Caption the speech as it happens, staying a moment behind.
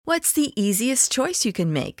What's the easiest choice you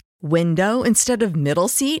can make? Window instead of middle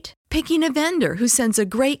seat? Picking a vendor who sends a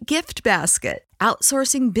great gift basket?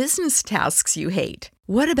 Outsourcing business tasks you hate?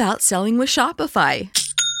 What about selling with Shopify?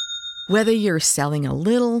 Whether you're selling a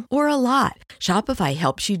little or a lot, Shopify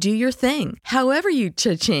helps you do your thing, however you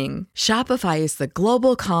cha-ching. Shopify is the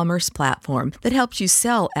global commerce platform that helps you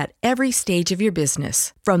sell at every stage of your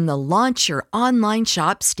business. From the launch your online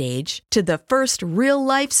shop stage to the first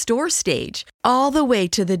real-life store stage, all the way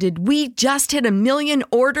to the did we just hit a million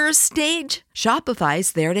orders stage.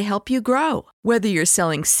 Shopify's there to help you grow. Whether you're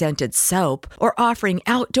selling scented soap or offering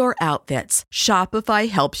outdoor outfits, Shopify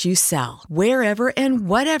helps you sell. Wherever and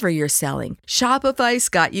whatever you're selling, Shopify's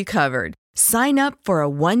got you covered. Sign up for a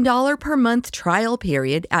 $1 per month trial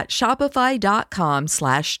period at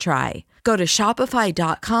shopify.com/try. Go to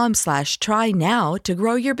shopify.com/try now to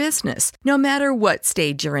grow your business, no matter what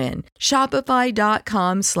stage you're in.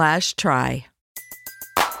 Shopify.com/try.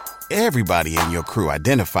 Everybody in your crew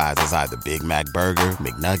identifies as either Big Mac Burger,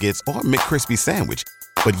 McNuggets, or McCrispy Sandwich.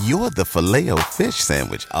 But you're the Filet-O-Fish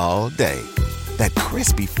Sandwich all day. That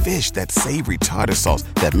crispy fish, that savory tartar sauce,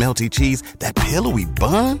 that melty cheese, that pillowy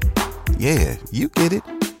bun. Yeah, you get it.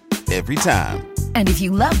 Every time. And if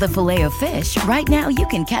you love the Filet-O-Fish, right now you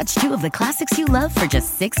can catch two of the classics you love for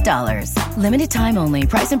just $6. Limited time only.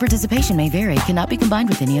 Price and participation may vary. Cannot be combined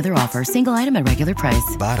with any other offer. Single item at regular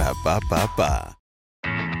price. Ba-da-ba-ba-ba.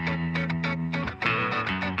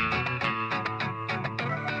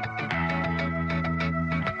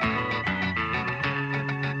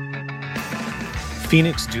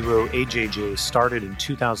 Phoenix duo AJJ started in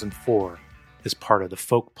 2004 as part of the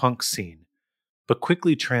folk punk scene, but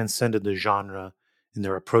quickly transcended the genre in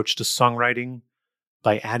their approach to songwriting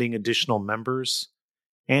by adding additional members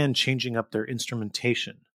and changing up their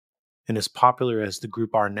instrumentation. And as popular as the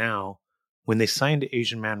group are now, when they signed to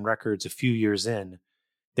Asian Man Records a few years in,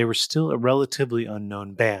 they were still a relatively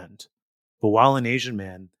unknown band. But while in Asian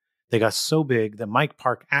Man, they got so big that Mike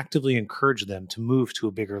Park actively encouraged them to move to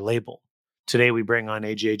a bigger label. Today we bring on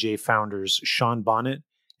AJJ founders Sean Bonnette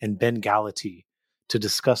and Ben Gallaty to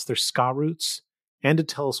discuss their ska roots and to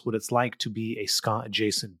tell us what it's like to be a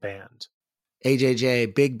ska-adjacent band.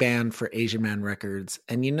 AJJ, big band for Asian Man Records.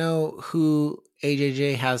 And you know who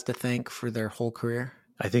AJJ has to thank for their whole career?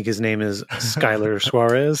 I think his name is Skylar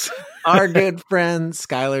Suarez. Our good friend,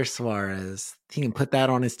 Skylar Suarez. He can put that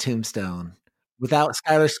on his tombstone. Without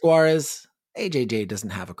Skylar Suarez, AJJ doesn't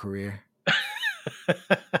have a career.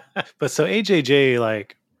 But so AJJ,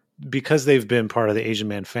 like, because they've been part of the Asian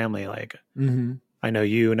Man family, like, I know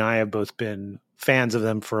you and I have both been fans of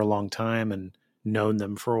them for a long time and known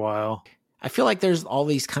them for a while. I feel like there's all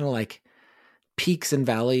these kind of like peaks and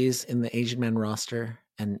valleys in the Asian Man roster,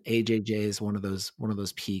 and AJJ is one of those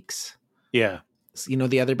peaks. Yeah. You know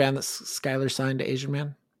the other band that Skylar signed to Asian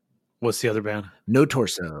Man? What's the other band? No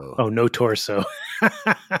Torso. Oh, No Torso.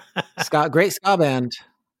 Great ska band.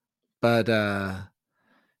 But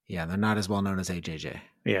yeah, they're not as well known as AJJ.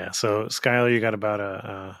 Yeah, so Skylar, you got about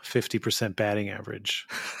a 50% batting average.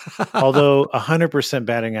 Although 100%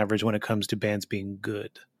 batting average when it comes to bands being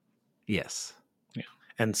good. Yes. Yeah.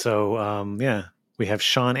 And so, we have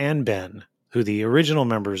Sean and Ben, who the original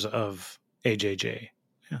members of AJJ.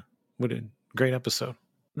 Yeah, what a great episode.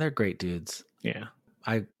 They're great dudes. Yeah.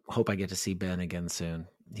 I hope I get to see Ben again soon.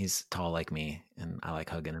 He's tall like me, and I like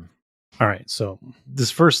hugging him. All right, so this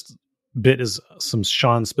first bit is some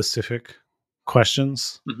Sean-specific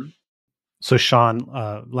questions. Mm-hmm. So, Sean,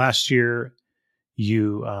 last year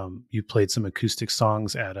you played some acoustic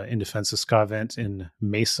songs at an In Defense of Ska event in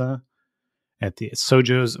Mesa at the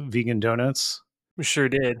Sojo's Vegan Donuts. We sure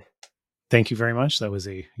did. Thank you very much. That was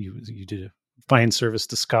you did a fine service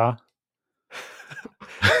to ska.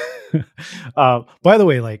 By the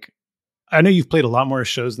way, like, I know you've played a lot more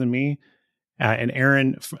shows than me, and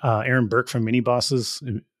Aaron Burke from Mini Bosses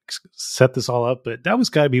set this all up, but that was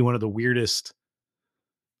got to be one of the weirdest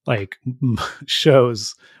like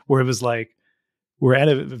shows where it was like we're at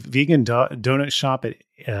a vegan donut shop at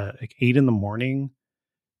like 8 a.m.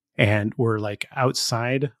 and we're like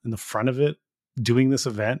outside in the front of it doing this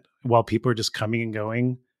event while people are just coming and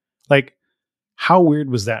going. Like, how weird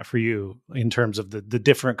was that for you in terms of the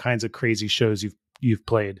different kinds of crazy shows you've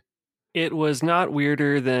played? It was not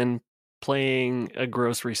weirder than playing a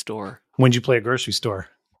grocery store. When'd you play a grocery store?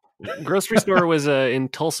 Grocery store was in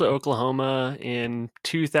Tulsa, Oklahoma in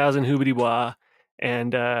 2000 Hoobity Wah,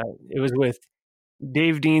 and it was with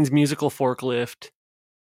Dave Dean's Musical Forklift,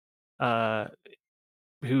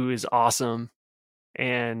 who is awesome,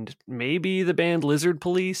 and maybe the band Lizard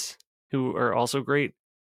Police, who are also great.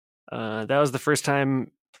 That was the first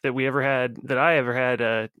time that I ever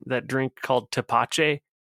had that drink called tepache,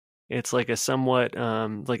 It's like a somewhat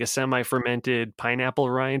like a semi-fermented pineapple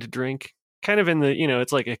rind drink, kind of in the,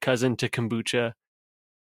 it's like a cousin to kombucha.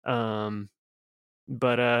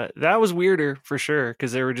 But that was weirder for sure,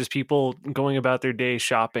 because there were just people going about their day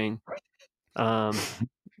shopping. And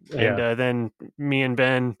then me and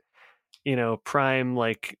Ben, prime,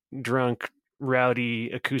 like, drunk,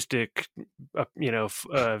 rowdy, acoustic,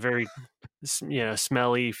 very,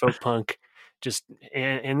 smelly folk punk, just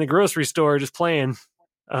in the grocery store, just playing.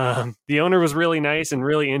 The owner was really nice and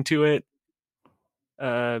really into it.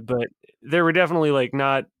 But there were definitely, like,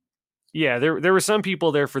 not, there were some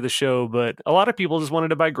people there for the show, but a lot of people just wanted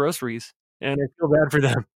to buy groceries, and I feel bad for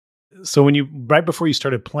them. So right before you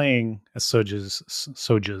started playing at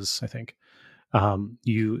Sojas, I think,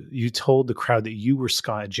 you told the crowd that you were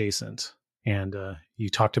ska adjacent, and you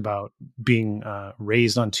talked about being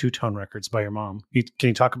raised on two-tone records by your mom. Can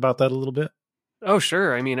you talk about that a little bit? Oh,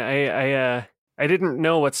 sure. I mean, I didn't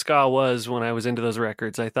know what ska was when I was into those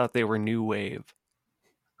records. I thought they were new wave.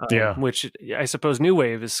 Which I suppose new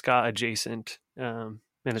wave is ska adjacent in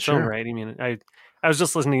its own right. I mean, I was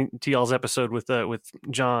just listening to y'all's episode with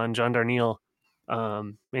John Darnielle,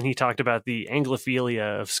 and he talked about the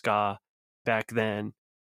Anglophilia of ska back then.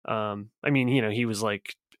 I mean, he was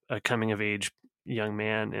like a coming of age young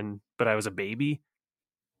man, but I was a baby.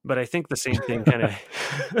 But I think the same thing kind of.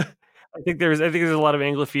 I think there's a lot of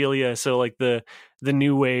Anglophilia. So like the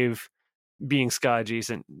new wave being ska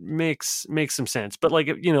adjacent makes some sense. But like,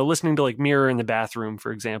 listening to like Mirror in the Bathroom,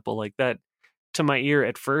 for example, like that to my ear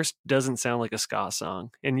at first doesn't sound like a ska song.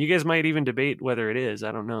 And you guys might even debate whether it is.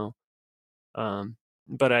 I don't know.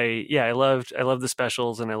 But I loved the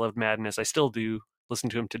Specials, and I loved Madness. I still do listen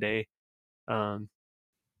to them today.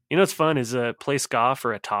 What's fun is play ska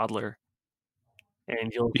for a toddler,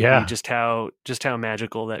 and you'll see just how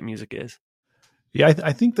magical that music is. Yeah,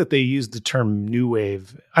 I think that they used the term new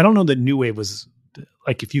wave. I don't know that new wave was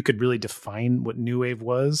like, if you could really define what new wave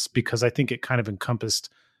was, because I think it kind of encompassed,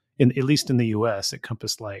 at least in the US, it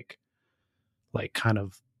encompassed like kind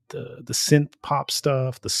of the synth pop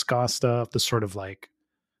stuff, the ska stuff, the sort of like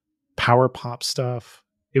power pop stuff.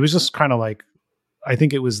 It was just kind of like, I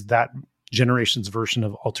think it was that generation's version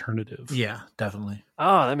of alternative. Yeah, definitely.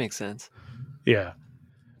 Oh, that makes sense. Yeah.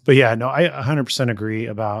 But yeah, no, I 100% agree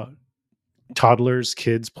about toddlers,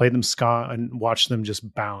 kids, play them ska and watch them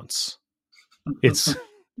just bounce.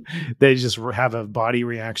 They just have a body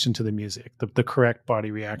reaction to the music, the correct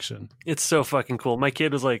body reaction. It's so fucking cool. My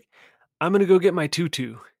kid was like, I'm going to go get my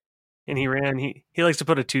tutu. And he ran. He likes to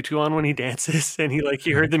put a tutu on when he dances. And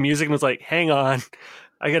he heard the music and was like, hang on,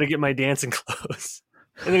 I got to get my dancing clothes.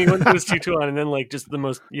 And then he went to put his tutu on, and then like just the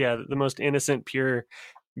most innocent, pure,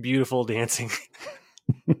 beautiful dancing.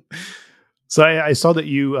 So I saw that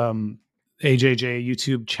you, AJJ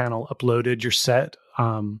YouTube channel, uploaded your set.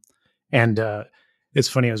 And it's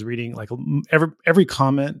funny, I was reading like every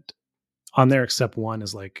comment on there except one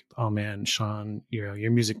is like, oh man, Sean,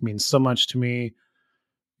 your music means so much to me.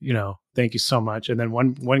 Thank you so much. And then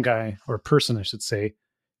one guy, or person, I should say,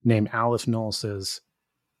 named Aleph Knoll says,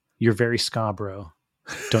 you're very ska, bro.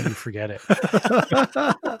 Don't you forget it.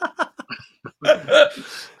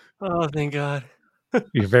 Oh, thank God.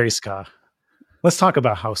 You're very ska. Let's talk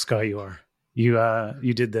about how ska you are. You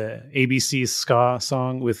did the ABC ska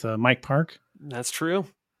song with Mike Park. That's true.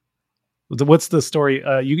 What's the story?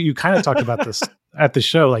 You kind of talked about this at the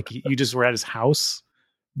show. Like you just were at his house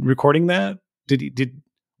recording that.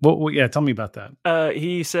 Yeah, tell me about that.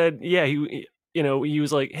 He said, he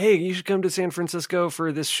was like, hey, you should come to San Francisco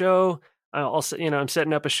for this show. I'm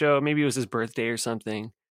setting up a show. Maybe it was his birthday or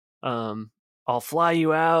something. I'll fly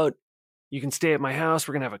you out. You can stay at my house.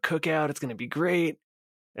 We're going to have a cookout. It's going to be great.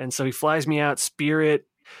 And so he flies me out, Spirit.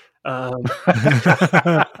 No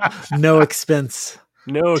expense.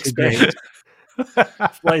 No expense.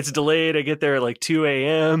 Flight's delayed. I get there at like 2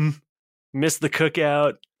 a.m. Miss the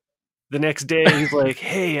cookout. The next day, he's like,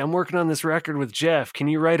 hey, I'm working on this record with Jeff. Can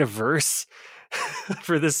you write a verse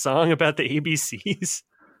for this song about the ABCs?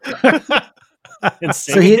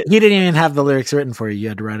 So he didn't even have the lyrics written for you. You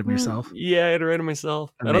had to write them yourself. Yeah, I had to write them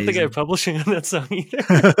myself. Amazing. I don't think I have publishing on that song either.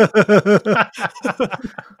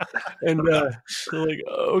 And they're like,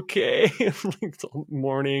 okay, like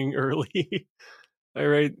morning early. I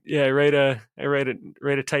write a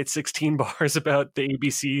tight 16 bars about the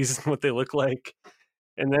ABCs and what they look like.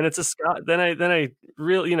 And then it's a ska. Then I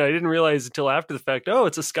didn't realize until after the fact. Oh,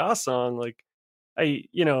 it's a ska song. Like I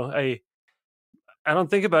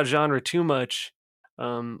don't think about genre too much,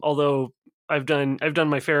 although I've done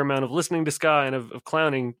my fair amount of listening to ska and of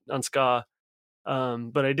clowning on ska.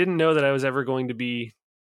 But I didn't know that I was ever going to be,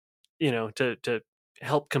 to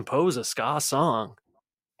help compose a ska song.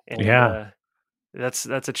 And that's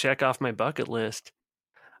a check off my bucket list.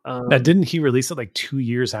 Now, didn't he release it like 2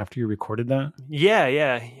 years after you recorded that?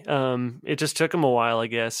 Yeah. It just took him a while, I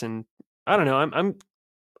guess. And I don't know.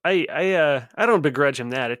 I don't begrudge him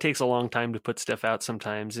that. It takes a long time to put stuff out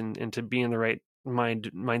sometimes, and to be in the right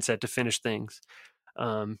mindset to finish things.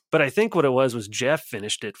 But I think what it was Jeff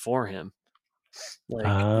finished it for him.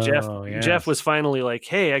 Like Jeff was finally like,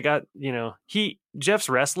 hey, I got, Jeff's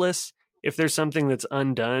restless. If there's something that's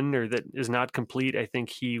undone or that is not complete, I think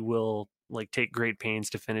he will like take great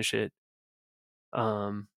pains to finish it.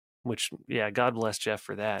 Which, God bless Jeff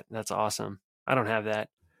for that. That's awesome. I don't have that.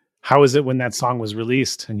 How was it when that song was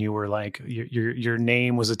released and you were like, your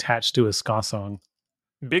name was attached to a ska song?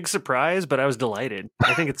 Big surprise, but I was delighted.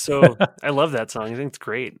 I think it's so, I love that song. I think it's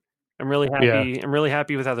great. I'm really happy. Yeah. I'm really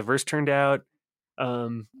happy with how the verse turned out. A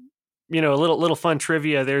little fun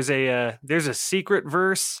trivia. There's a secret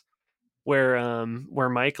verse where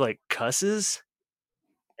Mike like cusses,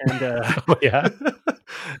 and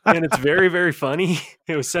and it's very, very funny.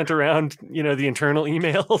 It was sent around, the internal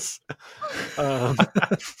emails.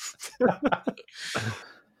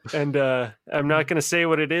 And I'm not going to say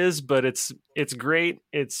what it is, but it's great.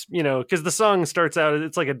 It's, because the song starts out,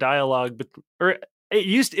 it's like a dialogue,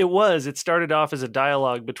 it started off as a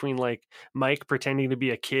dialogue between like Mike pretending to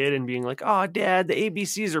be a kid and being like, "Oh, Dad, the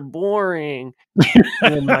ABCs are boring."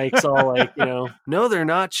 And then Mike's all like, "No, they're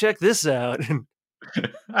not. Check this out."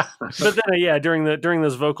 But then, during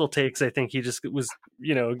those vocal takes, I think he just was,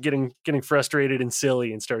 getting frustrated and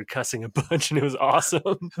silly and started cussing a bunch, and it was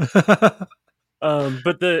awesome.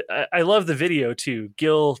 But I love the video too.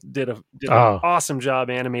 Gil did an awesome job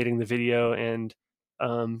animating the video, and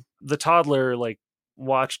the toddler like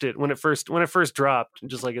watched it when it first dropped,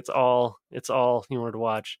 just like it's all he wanted to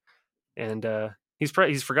watch, and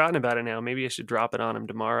he's forgotten about it now. Maybe I should drop it on him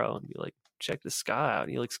tomorrow and be like, check the ska out.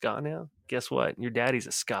 You like ska now? Guess what? Your daddy's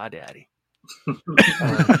a ska daddy.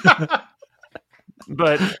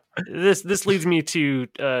 But this leads me to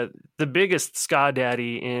the biggest ska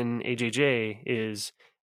daddy in AJJ is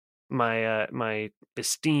my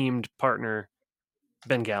esteemed partner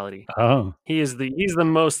Ben Gallaty. Oh, he's the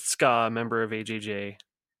most ska member of AJJ.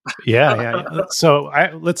 Yeah. So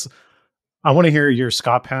I want to hear your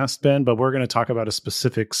ska past, Ben, but we're going to talk about a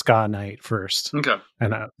specific ska night first. Okay.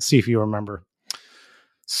 And see if you remember.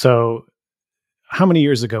 So how many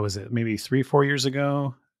years ago was it? Maybe 3-4 years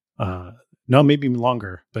ago? No, maybe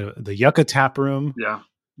longer. But the Yucca Tap Room. Yeah.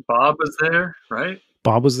 Bob was there, right?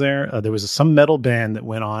 Bob was there. There was some metal band that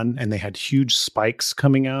went on, and they had huge spikes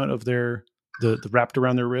coming out of the wrapped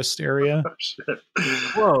around their wrist area. Oh, shit.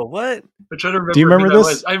 Whoa, what? I'm trying to remember. Do you remember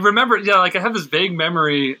this? I remember, like I have this vague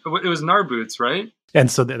memory. It was Narboots, right?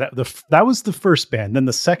 And so that was the first band. Then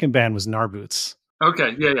the second band was Narboots.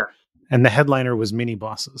 Okay, yeah. And the headliner was Mini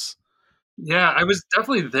Bosses. Yeah, I was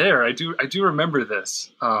definitely there. I do remember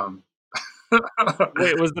this.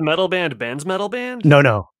 Wait, was the metal band Ben's metal band?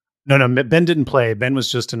 No. Ben didn't play. Ben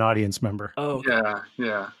was just an audience member. Oh, okay.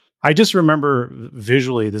 Yeah. I just remember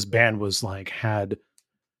visually this band was like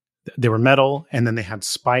they were metal, and then they had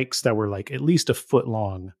spikes that were like at least a foot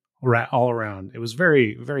long all around. It was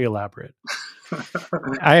very, very elaborate.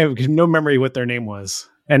 I have no memory what their name was.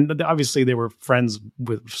 And obviously they were friends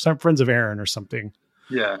of Aaron or something.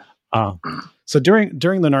 Yeah. So during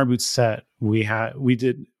the Narboots set, we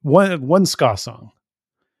did one ska song,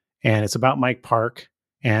 and it's about Mike Park.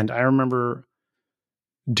 And I remember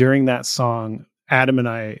during that song, Adam and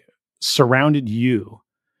I surrounded you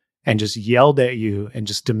and just yelled at you and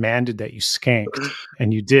just demanded that you skanked,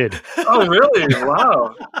 and you did. Oh, really?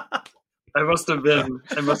 Wow. I must have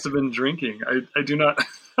been drinking. I do not.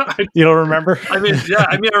 You don't remember? I mean, yeah.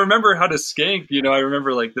 I remember how to skank. I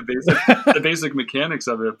remember like the basic mechanics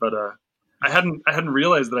of it, but I hadn't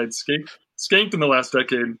realized that I'd skanked in the last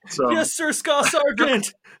decade. So yes, sir, Ska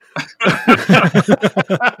Sergeant.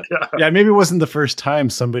 Yeah, maybe it wasn't the first time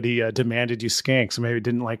somebody demanded you skank, so maybe it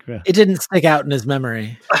didn't like it didn't stick out in his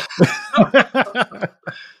memory.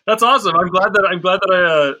 That's awesome. I'm glad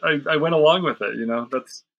that I went along with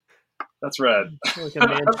it. That's rad. Like a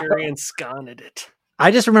Manchurian sconed it.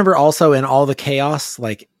 I just remember also in all the chaos,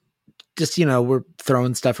 like just we're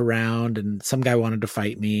throwing stuff around, and some guy wanted to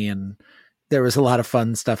fight me, and there was a lot of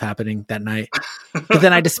fun stuff happening that night. But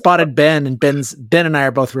then I just spotted Ben, and Ben and I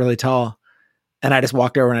are both really tall. And I just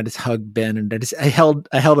walked over and I just hugged Ben, and I held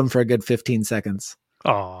him for a good 15 seconds.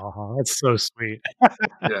 Oh, that's so sweet.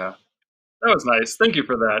 Yeah. That was nice. Thank you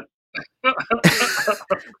for that.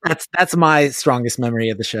 That's my strongest memory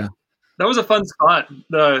of the show. That was a fun spot.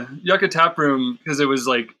 The Yucca Tap Room, because it was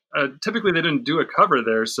like, typically they didn't do a cover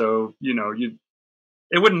there. So,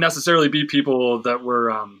 it wouldn't necessarily be people that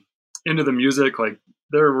were into the music. Like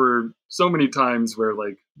there were so many times where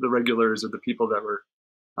like the regulars or the people that were,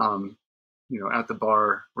 at the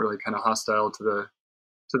bar were like kind of hostile to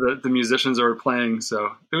the musicians that were playing.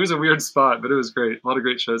 So it was a weird spot, but it was great. A lot of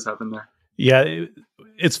great shows happened there. Yeah,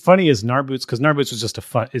 it's funny as Narboots, because Narboots was just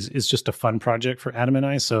is just a fun project for Adam and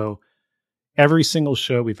I. So every single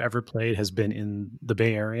show we've ever played has been in the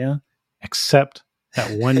Bay Area, except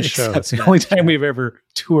that one show. It's the only time we've ever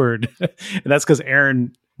toured, and that's because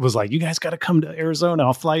Aaron was like, "You guys got to come to Arizona.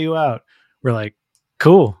 I'll fly you out." We're like,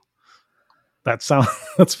 "Cool, that's fun.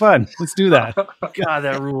 Let's do that." God,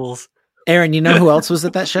 that rules. Aaron, you know who else was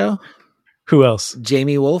at that show? Who else?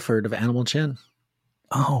 Jamie Wolford of Animal Chin.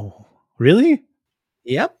 Oh, really?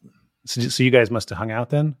 Yep. So you guys must have hung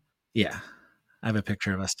out then? Yeah. I have a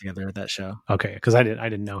picture of us together at that show. Okay, because I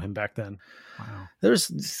didn't know him back then. Wow. There's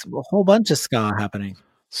a whole bunch of ska happening.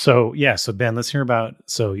 So Ben, let's hear about.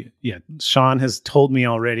 So yeah, Sean has told me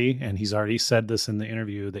already, and he's already said this in the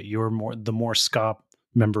interview, that you're the more ska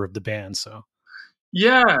member of the band. So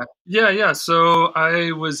yeah. So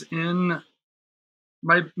I was in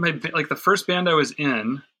my like the first band I was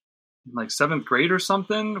in like 7th grade or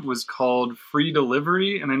something was called Free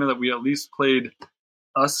Delivery, and I know that we at least played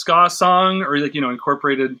a ska song or like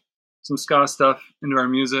incorporated some ska stuff into our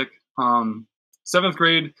music. 7th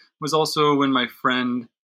grade was also when my friend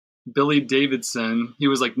Billy Davidson, he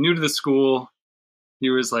was like new to the school. He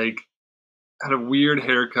was like had a weird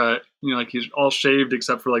haircut, like he's all shaved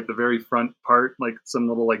except for like the very front part, like some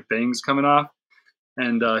little like bangs coming off.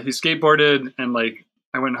 And he skateboarded, and like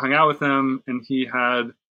I went and hung out with him, and he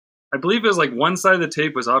had, I believe it was like one side of the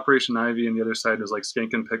tape was Operation Ivy and the other side was like Skank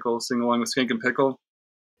and Pickle, Sing Along with Skank and Pickle,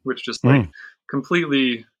 which just like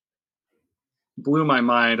completely blew my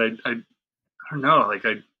mind. I don't know, like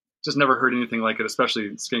I just never heard anything like it,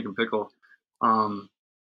 especially Skank and Pickle.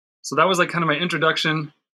 So that was like kind of my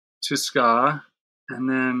introduction to ska. And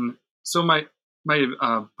then, so my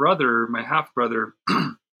brother, my half brother,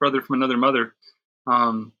 brother from another mother,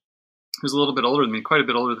 who's a little bit older than me, quite a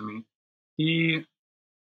bit older than me, he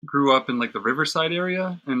grew up in like the Riverside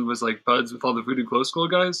area and was like buds with all the Voodoo Glow Skull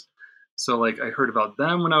guys. So like I heard about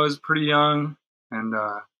them when I was pretty young, and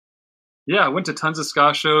I went to tons of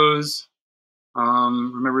ska shows.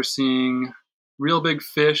 Remember seeing Real Big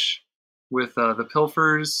Fish with the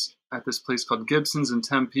Pilfers at this place called Gibson's in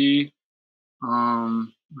Tempe.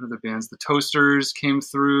 What other bands? The Toasters came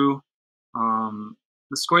through.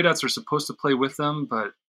 The Skoidats were supposed to play with them,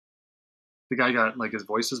 but the guy got like his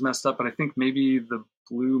voice was messed up. But I think maybe the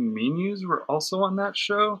Blue Meanies were also on that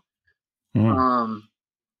show.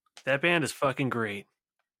 That band is fucking great.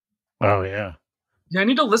 Oh yeah. Yeah, I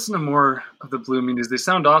need to listen to more of the Blue Meanies. They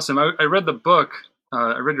sound awesome. I read the book.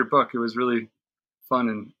 I read your book. It was really fun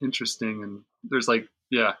and interesting. And there's like,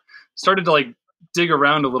 started to like dig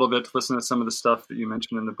around a little bit to listen to some of the stuff that you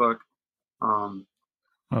mentioned in the book.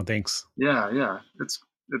 Oh, thanks. Yeah.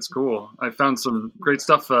 It's cool. I found some great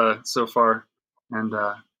stuff so far, and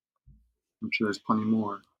I'm sure there's plenty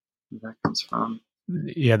more where that comes from.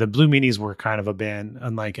 Yeah, the Blue Meanies were kind of a band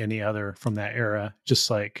unlike any other from that era. Just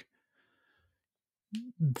like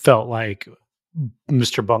felt like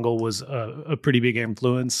Mr. Bungle was a pretty big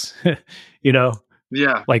influence,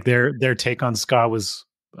 Yeah. Like their take on ska was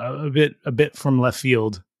a bit from left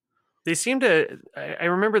field. They seemed to. I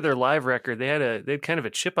remember their live record. They had kind of a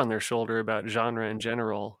chip on their shoulder about genre in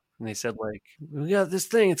general, and they said like, "We got this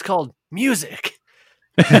thing. It's called music."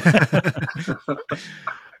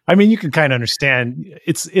 I mean, you can kind of understand.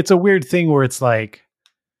 It's a weird thing where it's like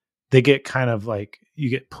they get kind of like you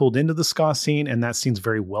get pulled into the ska scene, and that scene's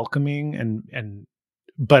very welcoming, and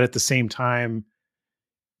but at the same time,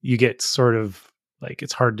 you get sort of like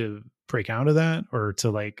it's hard to break out of that or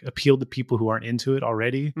to like appeal to people who aren't into it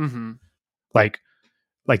already. Mm-hmm. Like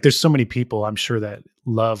there's so many people I'm sure that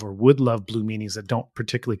love or would love Blue Meanies that don't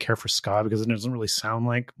particularly care for ska because it doesn't really sound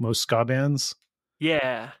like most ska bands.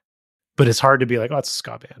 Yeah. But it's hard to be like, oh, it's a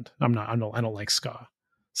ska band. I don't like ska.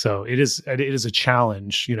 So it is a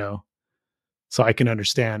challenge, so I can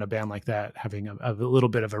understand a band like that having a little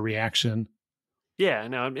bit of a reaction. Yeah,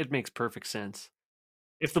 no, it makes perfect sense.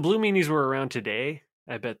 If the Blue Meanies were around today,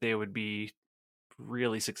 I bet they would be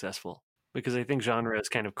really successful because I think genre is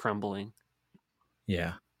kind of crumbling.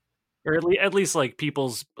 Yeah. Or at least like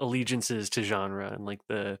people's allegiances to genre and like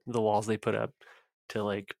the walls they put up to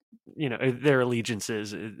like, their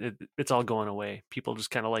allegiances, it's all going away. People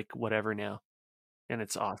just kind of like whatever now. And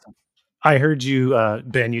it's awesome. I heard you,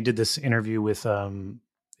 Ben, you did this interview with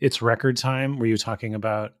It's Record Time where you were talking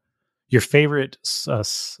about your favorite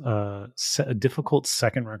difficult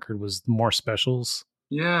second record was More Specials.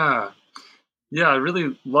 Yeah. yeah, I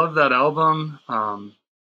really love that album.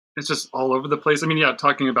 It's just all over the place. I mean, yeah,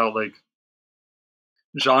 talking about like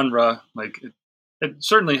genre, like it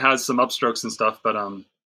certainly has some upstrokes and stuff, but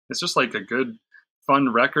it's just like a good,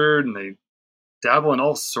 fun record, and they dabble in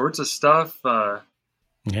all sorts of stuff.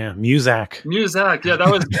 Yeah, Muzak. Yeah,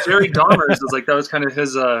 that was Jerry Dahmer's. Is like that was kind of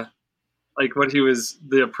his like what he was,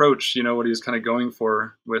 the approach, what he was kind of going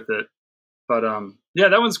for with it. But yeah,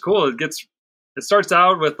 that one's cool. It starts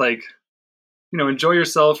out with like, Enjoy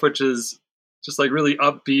Yourself, which is just like really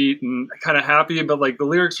upbeat and kind of happy, but like the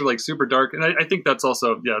lyrics are like super dark. And I think that's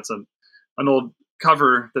also, yeah, it's an old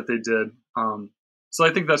cover that they did. So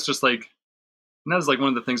I think that's just like, and that's like one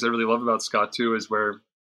of the things I really love about ska too, is where,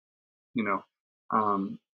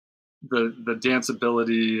 the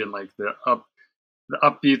danceability and like the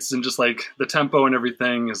upbeats and just like the tempo and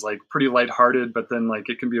everything is like pretty lighthearted, but then like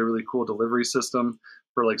it can be a really cool delivery system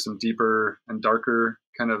for like some deeper and darker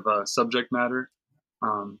kind of subject matter.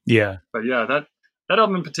 Yeah. But yeah, that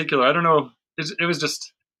album in particular, I don't know. It was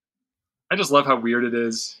just, I just love how weird it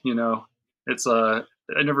is. It's I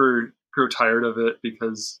never grow tired of it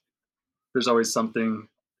because there's always some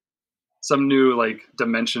new like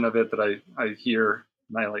dimension of it that I hear,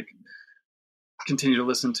 and I like continue to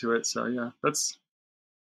listen to it. So yeah, that's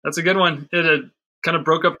a good one. It had kind of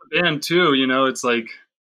broke up the band too. It's like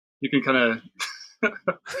you can kind of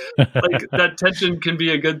like that tension can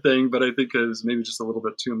be a good thing, but I think it was maybe just a little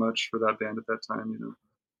bit too much for that band at that time.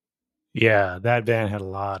 Yeah, that band had a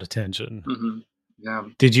lot of tension. Mm-hmm. Yeah.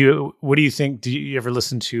 What do you think? Did you ever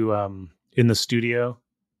listen to In the Studio?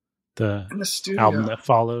 The album that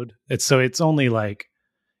followed? It's only like,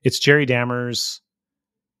 it's Jerry Dammers,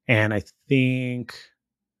 and I think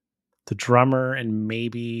the drummer and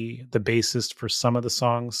maybe the bassist for some of the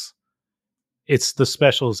songs. It's the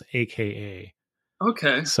Specials, AKA.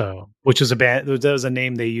 Okay. So, which is a band, that was a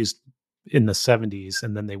name they used in the 70s,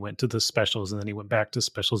 and then they went to the Specials, and then he went back to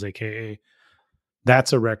Specials, AKA.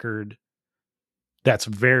 That's a record that's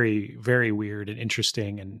very, very weird and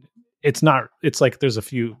interesting, and it's like there's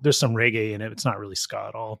some reggae in it. It's not really ska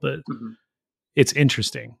at all, but it's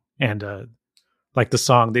interesting. And like the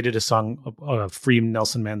song, they did a song Free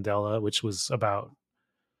Nelson Mandela, which was about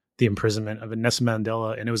the imprisonment of Nelson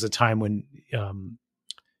Mandela, and it was a time when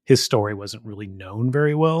his story wasn't really known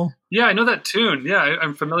very well. Yeah, I know that tune. Yeah,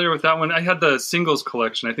 I'm familiar with that one. I had the singles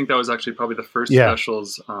collection. I think that was actually probably the first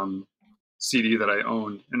Specials CD that I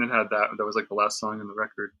owned, and it had that. That was like the last song in the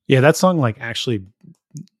record. Yeah, that song like actually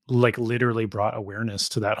like literally brought awareness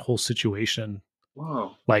to that whole situation.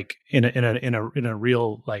 Whoa! Like in a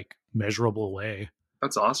real like measurable way.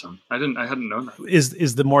 That's awesome. I hadn't known that.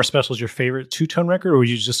 Is the More Specials your favorite two-tone record, or were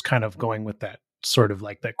you just kind of going with that sort of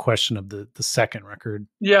like that question of the second record?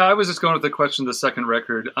 Yeah, I was just going with the question of the second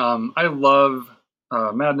record. I love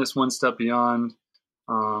Madness One Step Beyond.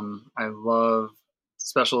 I love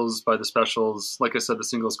Specials by the Specials. Like I said, the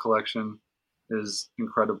singles collection is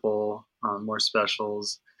incredible. More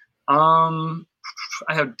Specials. I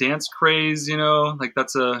have Dance Craze, like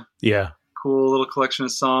that's a cool little collection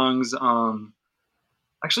of songs.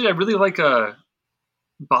 Actually, I really like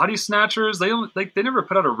Body Snatchers. They never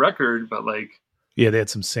put out a record, but like they had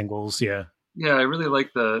some singles. Yeah, I really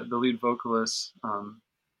like the lead vocalist.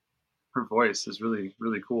 Her voice is really,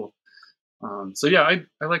 really cool. So yeah,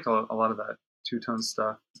 I like a lot of that two-tone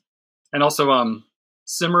stuff. And also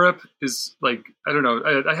Cimarip is like, I don't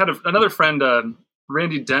know, I had another friend,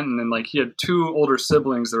 Randy Denton, and like he had two older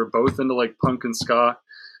siblings that were both into like punk and ska,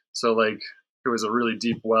 so like it was a really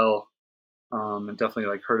deep well. And definitely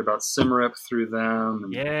like heard about Cimarip through them.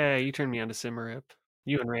 And, yeah, you turned me on to Cimarip.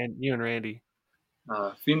 You and Randy.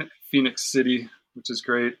 Phoenix City, which is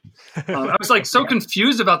great. I was like so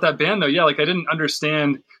confused about that band though. Yeah, like I didn't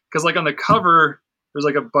understand, because like on the cover there's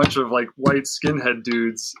like a bunch of like white skinhead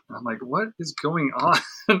dudes. And I'm like, what is going on?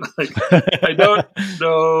 Like I don't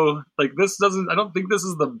know. Like I don't think this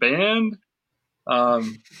is the band.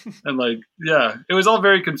 And like, yeah, it was all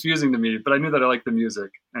very confusing to me, but I knew that I liked the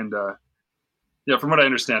music, and yeah, from what I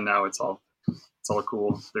understand now, it's all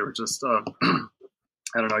cool. They were just, I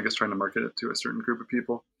don't know, I guess trying to market it to a certain group of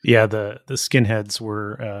people. Yeah, the skinheads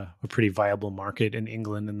were a pretty viable market in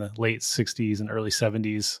England in the late 60s and early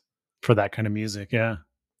 70s for that kind of music. Yeah.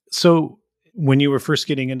 So when you were first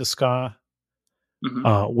getting into ska,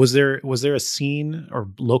 was there a scene or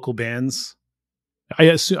local bands? I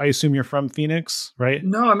assume you're from Phoenix, right?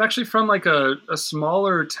 No, I'm actually from like a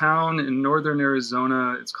smaller town in northern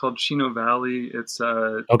Arizona. It's called Chino Valley. It's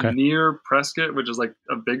near Prescott, which is like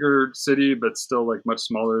a bigger city, but still like much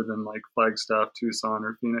smaller than like Flagstaff, Tucson,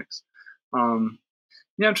 or Phoenix.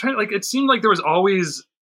 Yeah, I'm trying. Like, it seemed like there was always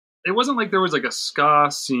it wasn't like there was like a ska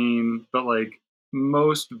scene, but like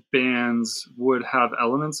most bands would have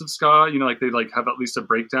elements of ska, you know, like they'd like have at least a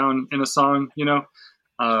breakdown in a song, you know.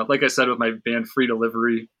 Like I said, with my band Free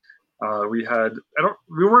Delivery, we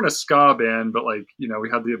weren't a ska band, but like, you know, we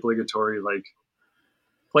had the obligatory like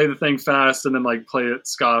play the thing fast and then like play it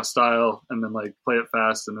ska style and then like play it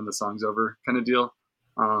fast and then the song's over kind of deal.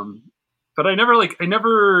 But I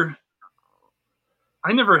never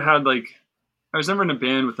had like, I was never in a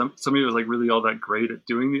band with somebody who was like really all that great at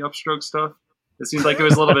doing the upstroke stuff. It seemed like it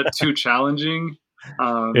was a little bit too challenging.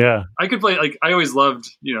 Yeah. I could play, like, I always loved,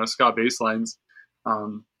 you know, ska bass lines.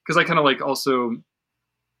 Cause I kind of like also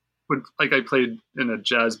would, like, I played in a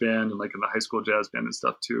jazz band and like in the high school jazz band and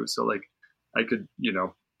stuff too. So like I could, you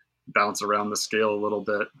know, bounce around the scale a little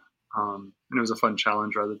bit. And it was a fun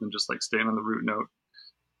challenge rather than just like staying on the root note.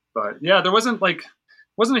 But yeah, there wasn't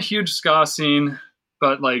a huge ska scene,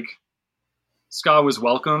 but like ska was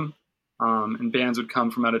welcome. And bands would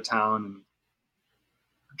come from out of town. And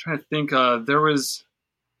I'm trying to think, there was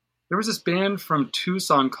this band from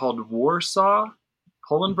Tucson called Warsaw,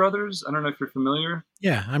 Poland Brothers. I don't know if you're familiar.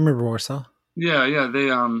 Yeah, I remember Warsaw. Yeah.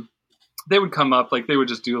 They would come up, like they would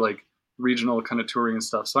just do like regional kind of touring and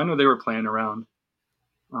stuff. So I know they were playing around.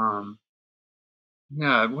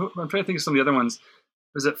 Yeah, I'm trying to think of some of the other ones.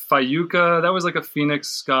 Was it Fayuca? That was like a Phoenix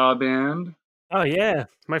ska band. Oh yeah,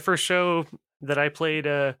 my first show that I played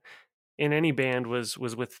in any band was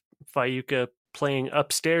with Fayuca playing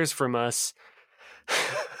upstairs from us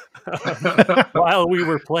while we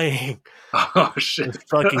were playing. Oh shit! Those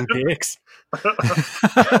fucking dicks.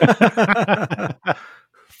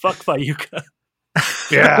 Fuck Fayuca.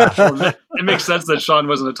 Yeah. Well, it makes sense that Sean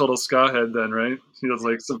wasn't a total ska head then, right? He was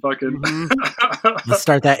like some fucking. Let's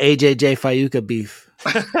start that AJJ Fayuca beef.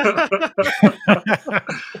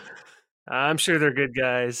 I'm sure they're good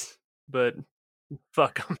guys, but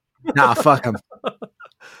fuck them. Nah, fuck them.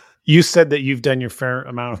 You said that you've done your fair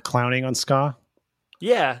amount of clowning on ska.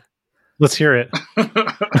 Yeah. Let's hear it.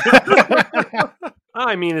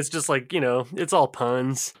 I mean, it's just like, you know, it's all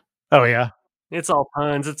puns. Oh yeah. It's all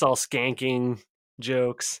puns. It's all skanking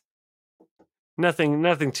jokes.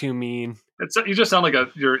 Nothing too mean. You just sound like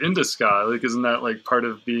you're into ska. Like, isn't that like part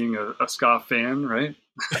of being a ska fan, right?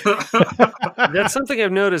 That's something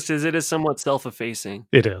I've noticed. Is it is somewhat self-effacing.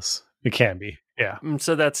 It is. It can be. Yeah.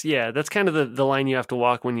 So that's kind of the line you have to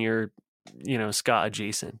walk when you're, you know, ska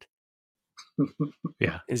adjacent.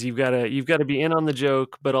 Yeah. Is you've got to be in on the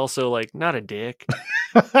joke, but also like not a dick.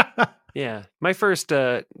 Yeah. My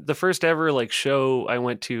the first ever like show I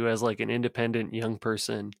went to as like an independent young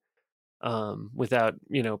person, without,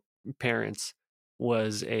 you know, parents,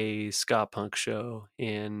 was a ska punk show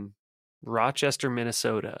in Rochester,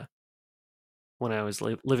 Minnesota, when I was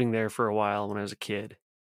living there for a while when I was a kid.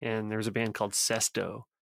 And there was a band called Sesto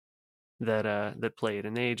that played,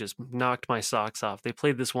 and they just knocked my socks off. They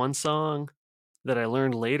played this one song that I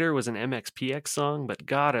learned later was an MXPX song, but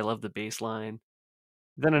God, I love the bass line.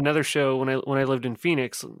 Then another show when I lived in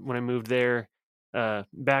Phoenix, when I moved there,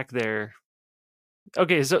 back there.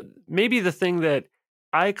 Okay, so maybe the thing that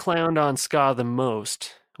I clowned on ska the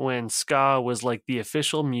most when ska was like the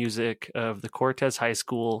official music of the Cortez High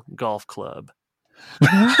School Golf Club.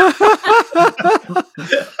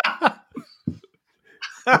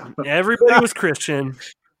 Everybody was Christian.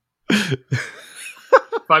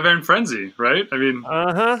 Five Iron Frenzy, right? I mean,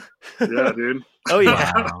 yeah, dude. Oh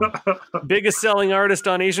yeah, biggest selling artist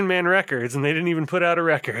on Asian Man Records, and they didn't even put out a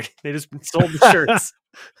record. They just sold the shirts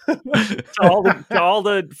to all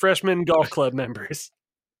the freshman golf club members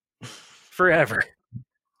forever.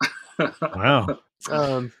 Wow.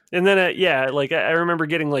 And then like I remember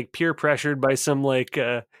getting like peer pressured by some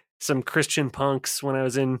Christian punks when I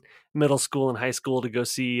was in middle school and high school to go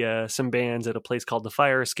see some bands at a place called the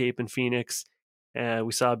Fire Escape in Phoenix. I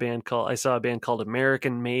saw a band called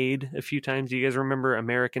American Made a few times. Do you guys remember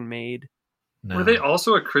American Made? No. Were they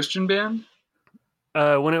also a Christian band?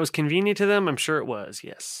 When it was convenient to them, I'm sure it was.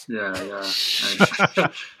 Yes. Yeah.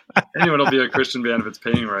 Anyone will be a Christian band if it's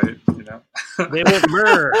paying right, you know. They went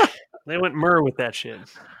myrrh. They went myrrh with that shit.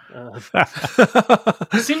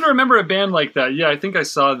 I seem to remember a band like that. Yeah, I think I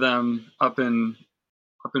saw them up in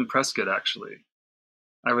Prescott. Actually,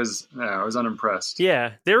 I was unimpressed.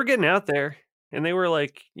 Yeah, they were getting out there, and they were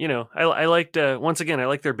like, you know, I liked once again, I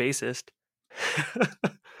liked their bassist.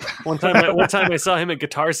 One time I saw him at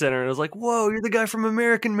Guitar Center, and I was like, "Whoa, you're the guy from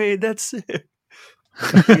American Made. That's sick."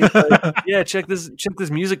 Like, yeah, check this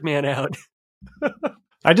Music Man out.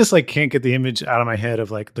 I just like can't get the image out of my head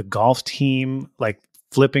of like the golf team like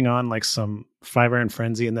flipping on like some 5-iron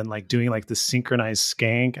frenzy and then like doing like the synchronized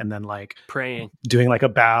skank and then like praying, doing like a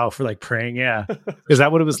bow for like praying. Yeah. Is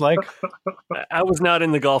that what it was like? I was not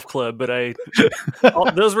in the golf club, but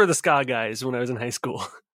those were the ska guys when I was in high school.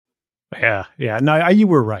 Yeah. Yeah. No, you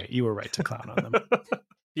were right. You were right to clown on them.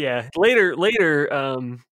 Yeah. Later,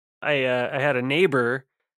 I had a neighbor,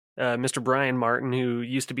 Mr. Brian Martin, who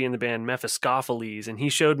used to be in the band Mephistopheles, and he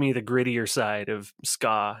showed me the grittier side of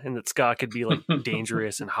ska, and that ska could be like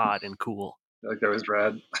dangerous and hot and cool. That guy was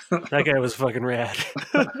rad. That guy was fucking rad.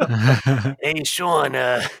 Hey, Sean,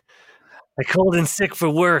 I called in sick for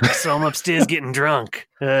work, so I'm upstairs getting drunk.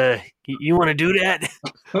 You want to do that?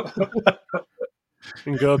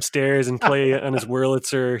 And go upstairs and play on his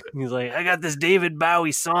Wurlitzer. He's like, I got this David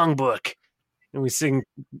Bowie songbook. And we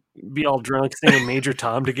be all drunk, singing Major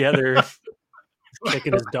Tom together,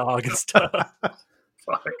 kicking his dog and stuff.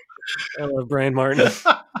 Fuck. I love Brian Martin.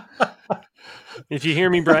 If you hear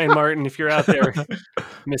me, Brian Martin, if you're out there,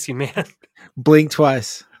 miss you, man. Blink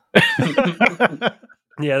twice.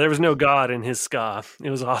 Yeah, there was no God in his ska. It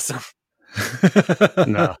was awesome.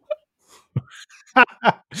 No.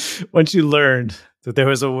 Once you learned that there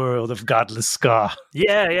was a world of godless ska.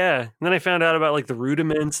 Yeah. And then I found out about like the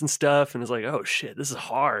rudiments and stuff, and it's like, oh shit, this is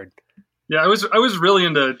hard. Yeah, I was really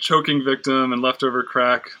into Choking Victim and Leftover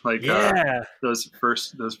Crack. Like, those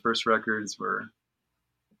first records were,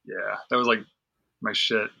 that was like my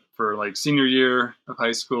shit for like senior year of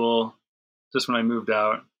high school, just when I moved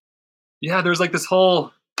out. Yeah, there was like this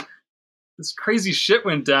crazy shit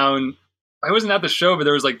went down. I wasn't at the show, but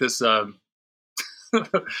there was like this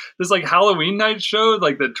this like Halloween night show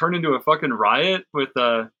like that turned into a fucking riot with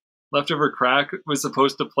Leftover Crack was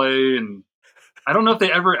supposed to play, and I don't know if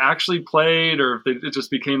they ever actually played or if it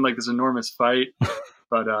just became like this enormous fight.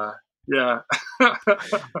 But yeah.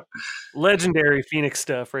 Legendary Phoenix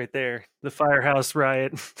stuff right there. The Firehouse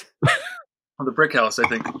riot. On the Brick House, I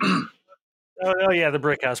think. Oh yeah, the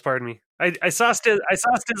Brick House. Pardon me. I saw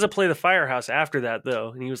Stizza play the Firehouse after that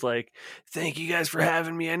though, and he was like, "Thank you guys for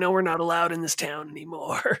having me. I know we're not allowed in this town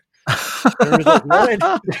anymore." I was like, what are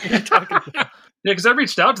you talking about? Yeah, because I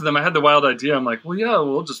reached out to them. I had the wild idea. I'm like, well, yeah,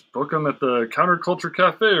 we'll just book them at the Counterculture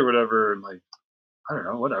Cafe or whatever. And like, I don't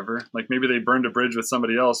know, whatever. Like maybe they burned a bridge with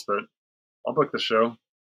somebody else, but I'll book the show.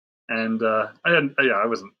 And I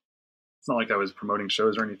wasn't. It's not like I was promoting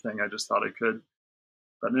shows or anything. I just thought I could.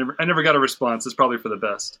 But I never got a response. It's probably for the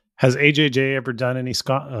best. Has AJJ ever done any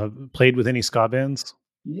ska, played with any ska bands?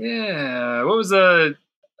 Yeah. What was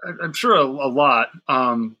I'm sure a lot.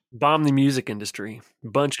 Bomb the music industry.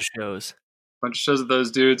 Bunch of shows with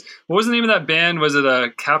those dudes. What was the name of that band? Was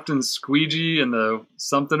it Captain Squeegee and the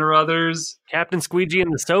something or others? Captain Squeegee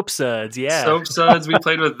and the Soap Suds. Yeah. Soap Suds. We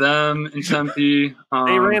played with them in Tempe.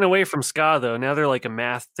 They ran away from ska though. Now they're like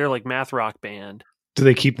math rock band. Do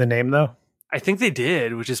they keep the name though? I think they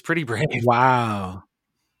did, which is pretty brave. Wow.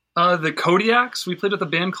 The Kodiaks. We played with a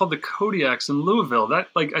band called the Kodiaks in Louisville. That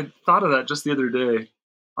I thought of that just the other day.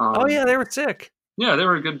 Oh yeah, they were sick. Yeah, they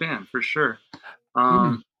were a good band for sure.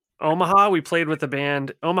 Omaha, we played with the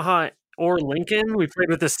band Omaha or Lincoln. We played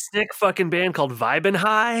with this sick fucking band called Vibin'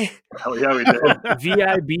 High. Hell yeah, we did.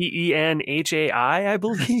 Vibenhai, I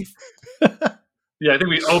believe. Yeah, I think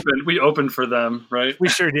we opened for them, right? We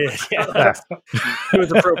sure did. Yeah. It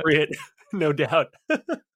was appropriate, no doubt.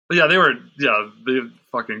 Yeah, the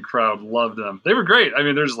fucking crowd loved them. They were great. I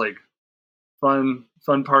mean, there's like fun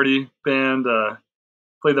party band.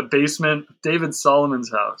 Play the basement. David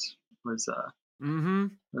Solomon's house was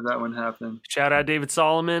where that one happened. Shout out David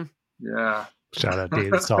Solomon. Yeah. Shout out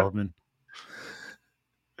David Solomon.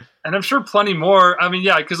 And I'm sure plenty more. I mean,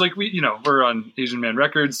 yeah, because like we're on Asian Man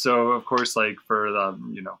Records, so of course, like for the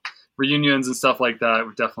reunions and stuff like that,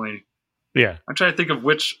 we definitely. Yeah. I'm trying to think of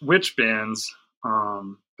which bands,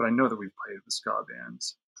 but I know that we've played with ska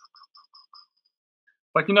bands.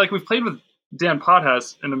 Like we've played with Dan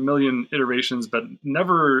Potthast in a million iterations, but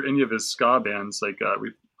never any of his ska bands. Like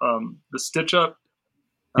the Stitch Up,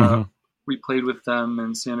 we played with them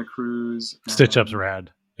in Santa Cruz. Stitch Up's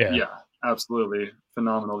rad. Yeah, absolutely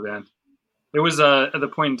phenomenal band. It was at the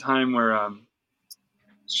point in time where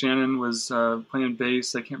Shannon was playing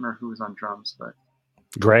bass. I can't remember who was on drums, but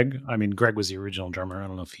Greg. I mean, Greg was the original drummer. I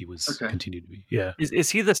don't know if he was continued to be. Yeah, is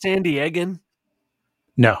he the San Diegan?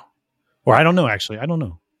 No, or I don't know. Actually, I don't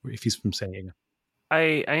know if he's from San Diego.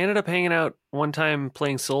 I ended up hanging out one time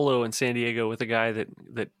playing solo in San Diego with a guy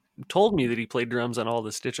that told me that he played drums on all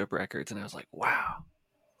the Stitch Up records, and I was like, wow.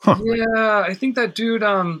 Huh. Yeah, I think that dude.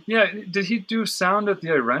 Did he do sound at the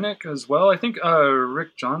Irenic as well? I think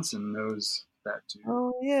Rick Johnson knows that dude.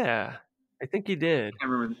 Oh yeah, I think he did. I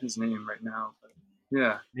can't remember his name right now, but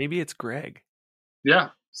yeah, maybe it's Greg. Yeah,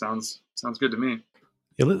 sounds good to me.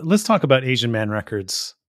 Yeah, let's talk about Asian Man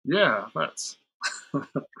Records. Yeah, let's.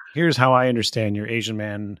 Here's how I understand your Asian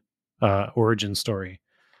Man origin story.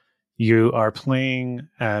 You are playing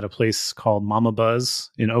at a place called Mama Buzz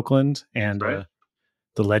in Oakland, and Right.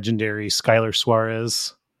 The legendary Skylar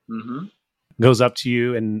Suarez Mm-hmm. goes up to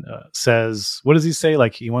you and says, what does he say?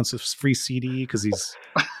 Like he wants a free CD because he's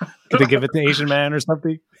going to give it to Asian Man or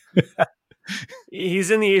something?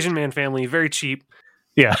 He's in the Asian Man family, very cheap.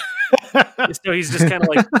 Yeah. So he's just kind of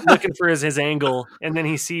like looking for his angle. And then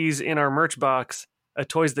he sees in our merch box a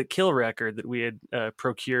Toys That Kill record that we had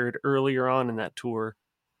procured earlier on in that tour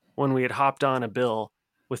when we had hopped on a bill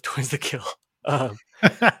with Toys That Kill.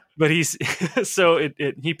 But he's so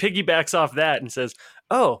he piggybacks off that and says,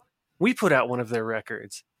 "Oh, we put out one of their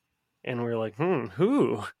records," and we're like,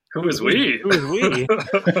 who is we? Who is we?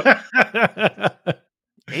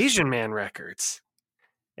 Asian Man Records,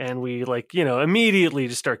 and we immediately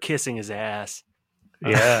just start kissing his ass,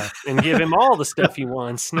 and give him all the stuff he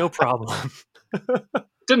wants, no problem.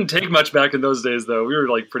 Didn't take much back in those days, though. We were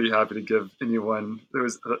like pretty happy to give anyone that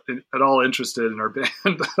was at all interested in our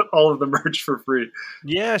band all of the merch for free.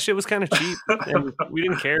 Yeah, shit was kind of cheap, and we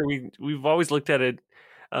didn't care. We've always looked at it,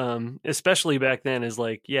 especially back then, as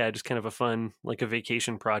like, just kind of a fun, like a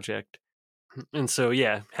vacation project. And so,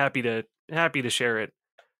 happy to share it.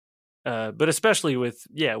 But especially with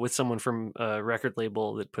someone from a record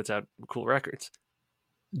label that puts out cool records.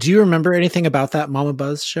 Do you remember anything about that Mama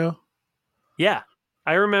Buzz show? Yeah.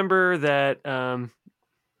 I remember that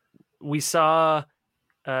we saw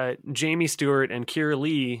Jamie Stewart and Keira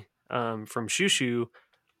Lee from Shushu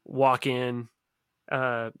walk in.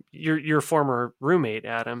 Your former roommate,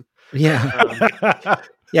 Adam. Yeah.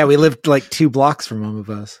 Yeah, we lived like 2 blocks from Mama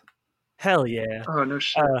Buzz. Hell yeah. Oh, no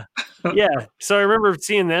shit. Yeah. So I remember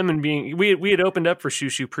seeing them and we had opened up for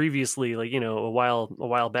Shushu previously, like, a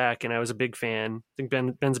while back, and I was a big fan. I think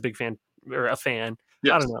Ben's a big fan, or a fan.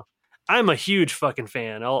 Yes. I don't know. I'm a huge fucking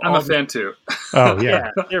fan. I'm a fan too. Oh yeah.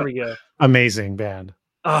 There we go. Amazing band.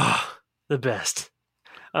 Oh, the best.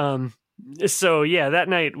 So yeah, that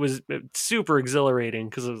night was super exhilarating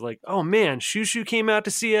because it was like, oh man, Shushu came out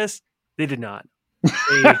to see us. They did not.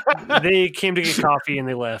 They came to get coffee and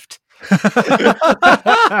they left.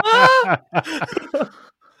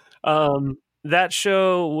 That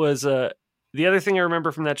show was the other thing I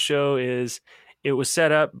remember from that show is it was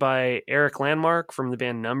set up by Eric Landmark from the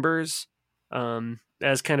band Numbers,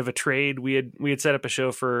 as kind of a trade. We had set up a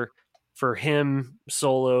show for him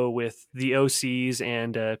solo with the OCs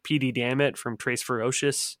and PD Dammit from Trace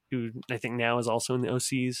Ferocious, who I think now is also in the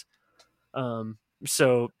OCs.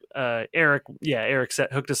 So Eric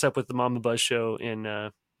hooked us up with the Mama Buzz show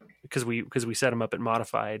in because we set him up at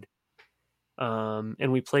Modified,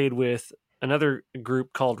 and we played with another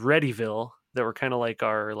group called Readyville that were kind of like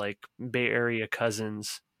our like Bay Area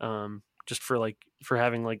cousins, just for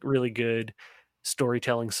having like really good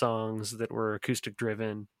storytelling songs that were acoustic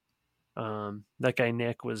driven. That guy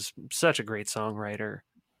Nick was such a great songwriter.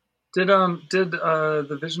 Did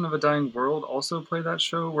the Vision of a Dying World also play that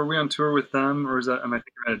show? Were we on tour with them, or am I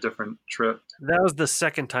thinking on a different trip? That was the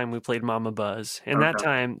second time we played Mama Buzz, and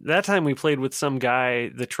okay. that time we played with some guy,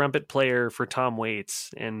 the trumpet player for Tom Waits,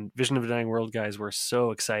 and Vision of a Dying World guys were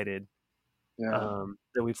so excited. Yeah.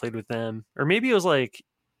 That we played with them, or maybe it was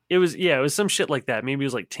some shit like that. Maybe it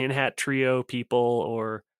was like Tin Hat Trio people,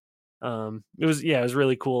 or it was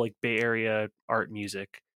really cool, like Bay Area art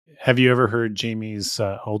music. Have you ever heard Jamie's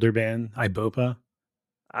older band, Ibopa?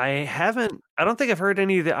 I haven't. I don't think I've heard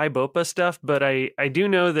any of the Ibopa stuff, but I do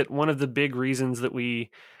know that one of the big reasons that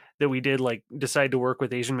we did like decide to work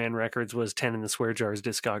with Asian Man Records was 10 and the Swear Jars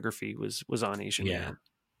discography was on Asian Man.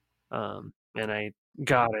 And I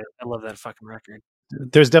got it. I love that fucking record.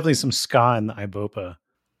 There's definitely some ska in the Ibopa.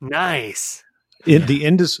 Nice.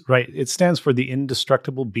 Right. It stands for the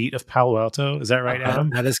indestructible beat of Palo Alto. Is that right, Adam?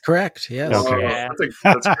 That is correct. Yes. Okay. Yeah.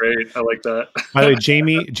 That's great. I like that. By the way,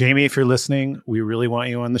 Jamie, if you're listening, we really want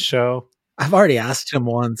you on the show. I've already asked him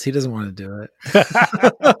once. He doesn't want to do it.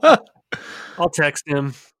 I'll text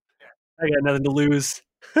him. I got nothing to lose.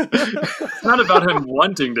 It's not about him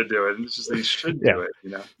wanting to do it. It's just that he should do it.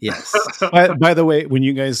 Yes. By the way, when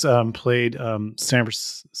you guys played San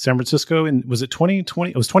Francisco, and was it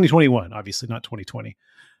 2020? It was 2021, obviously not 2020.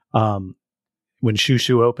 When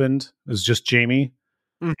Shushu opened, it was just Jamie.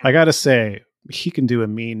 Mm-hmm. I gotta say, he can do a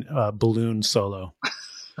mean balloon solo.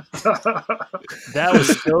 That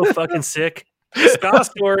was so fucking sick. Ska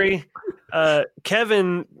story.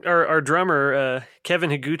 Kevin, our drummer,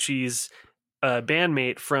 Kevin Higuchi's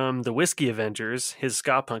bandmate from the Whiskey Avengers, his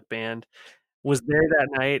ska punk band, was there that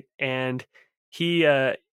night, and he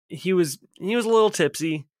he was a little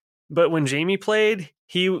tipsy, but when Jamie played,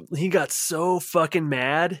 he got so fucking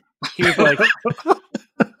mad. He was like,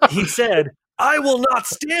 he said, "I will not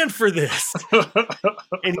stand for this,"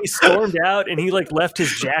 and he stormed out and he like left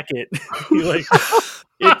his jacket. He like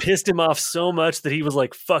it pissed him off so much that he was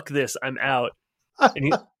like, "Fuck this, I'm out."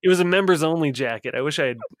 And it was a members only jacket. I wish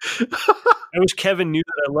Kevin knew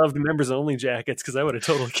that I loved members only jackets, because I would have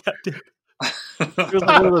totally kept it. It was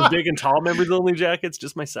like one of those big and tall members only jackets,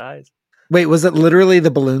 just my size. Wait, was it literally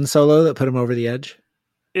the balloon solo that put him over the edge?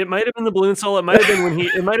 It might have been the balloon solo. It might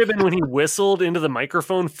have been when he whistled into the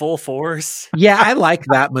microphone full force. Yeah, I like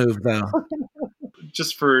that move though.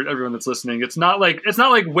 Just for everyone that's listening, it's not like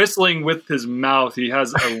whistling with his mouth. He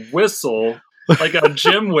has a whistle, like a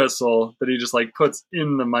gym whistle, that he just like puts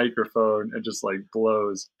in the microphone and just like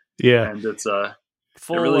blows. Yeah, and it's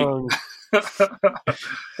full long.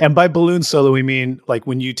 And by balloon solo, we mean like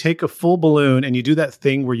when you take a full balloon and you do that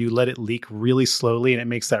thing where you let it leak really slowly and it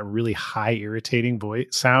makes that really high, irritating voice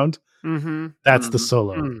sound. Mm-hmm. That's the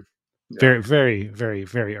solo. Yeah. Very, very, very,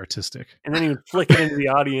 very artistic. And then he would flick it into the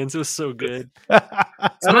audience. It was so good.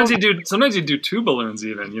 Sometimes you do two balloons,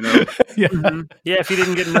 even, you know. Yeah, mm-hmm. Yeah. If you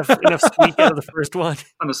didn't get enough squeak out of the first one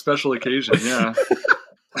on a special occasion, yeah.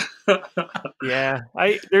 Yeah,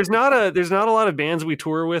 there's not a lot of bands we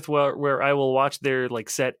tour with where I will watch their like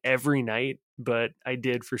set every night, but I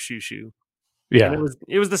did for Shoo Shoo. Yeah, and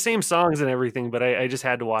it was the same songs and everything, but I just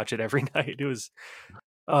had to watch it every night. That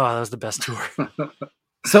was the best tour.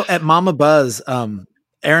 So at Mama Buzz, Aaron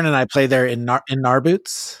and I play there in Nar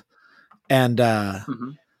Boots, and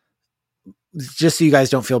just so you guys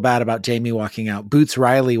don't feel bad about Jamie walking out, Boots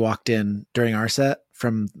Riley walked in during our set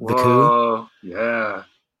from the Coup. Yeah.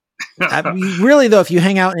 I mean, really though, if you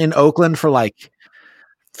hang out in Oakland for like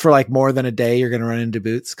more than a day, you're going to run into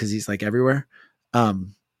Boots because he's like everywhere.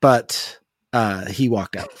 But he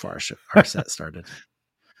walked out before our set started.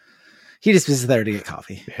 He just was there to get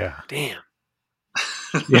coffee. Yeah. Damn.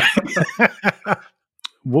 Yeah.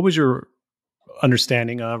 What was your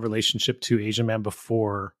understanding of relationship to Asian Man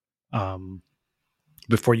before you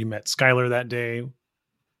met Skylar that day?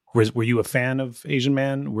 Were you a fan of Asian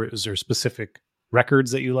Man? Was there specific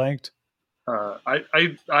records that you liked? I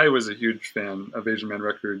was a huge fan of Asian Man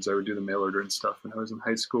records. I would do the mail order and stuff when I was in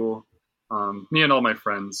high school. Me and all my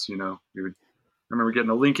friends, you know, I remember getting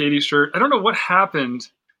a Link 80 shirt. I don't know what happened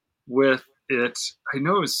with it. I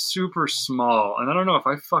know it was super small, and I don't know if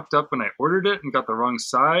I fucked up when I ordered it and got the wrong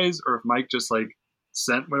size, or if Mike just like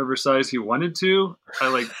sent whatever size he wanted to. I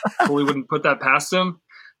like fully wouldn't put that past him.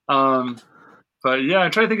 But yeah,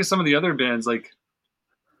 I'm trying to think of some of the other bands. Like,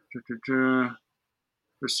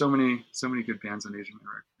 there's so many good bands on Asian Man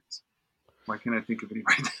records. Why can't I think of any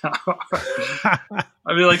right now?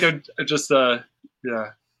 I mean, like, I just,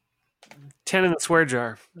 yeah. 10 in the Swear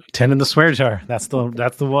Jar. 10 in the Swear Jar. That's the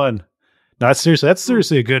one. No, that's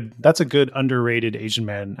seriously a good underrated Asian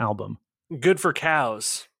Man album. Good for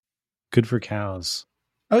Cows. Good for Cows.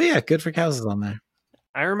 Oh yeah, Good for Cows is on there.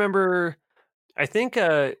 I remember, I think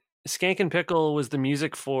Skank and Pickle was the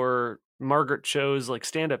music for Margaret Cho's like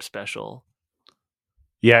stand-up special.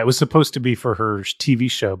 Yeah, it was supposed to be for her TV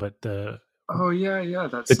show, but the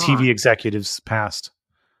TV executives passed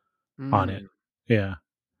on it. Yeah,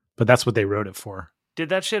 but that's what they wrote it for. Did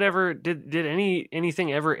that shit ever? Did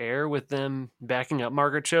anything ever air with them backing up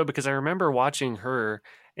Margaret Cho? Because I remember watching her,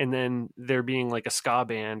 and then there being like a ska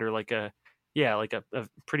band or like a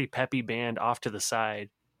pretty peppy band off to the side.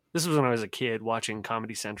 This was when I was a kid watching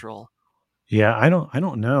Comedy Central. Yeah, I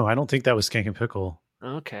don't know. I don't think that was Skank and Pickle.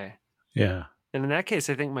 Okay. Yeah. And in that case,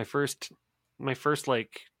 I think the first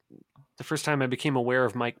time I became aware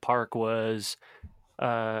of Mike Park was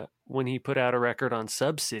when he put out a record on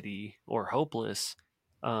Subsidy or Hopeless.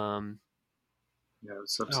 Yeah,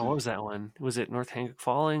 Subsidy. What was that one? Was it North Hancock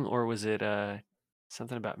Falling, or was it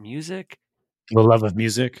something about music? The Love of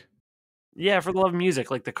Music. Yeah, For the Love of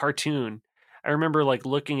Music, like the cartoon. I remember like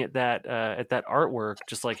looking at that artwork,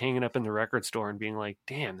 just like hanging up in the record store and being like,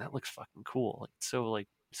 "Damn, that looks fucking cool! Like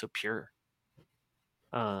so pure."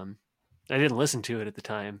 I didn't listen to it at the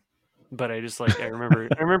time, but I just like I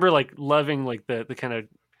remember like loving like the kind of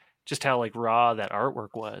just how like raw that artwork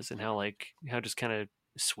was, and how just kind of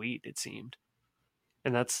sweet it seemed.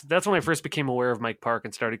 And that's when I first became aware of Mike Park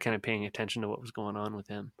and started kind of paying attention to what was going on with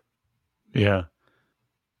him. Yeah.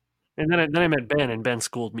 And then I met Ben, and Ben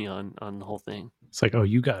schooled me on the whole thing. It's like, oh,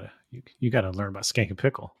 you gotta learn about Skank and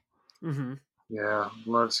Pickle. Mm-hmm. Yeah,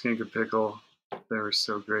 love Skank and Pickle. They were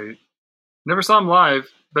so great. Never saw them live,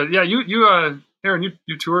 but yeah, you Aaron,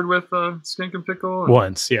 you toured with Skank and Pickle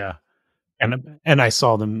once, yeah, and I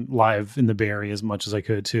saw them live in the Bay Area as much as I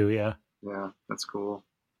could too. Yeah, yeah, that's cool.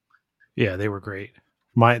 Yeah, they were great.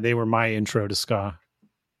 They were my intro to ska,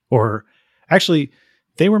 or actually,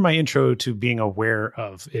 they were my intro to being aware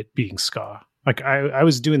of it being ska. Like I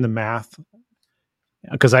was doing the math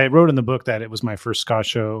because I wrote in the book that it was my first ska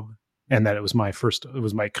show, and that it was my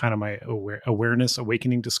kind of my awareness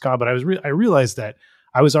awakening to ska. But I realized that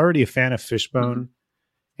I was already a fan of Fishbone,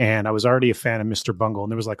 and I was already a fan of Mr. Bungle,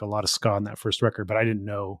 and there was like a lot of ska on that first record, but I didn't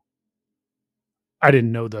know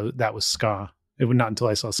that was ska. It was not until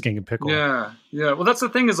I saw Skink and Pickle. Yeah. Well, that's the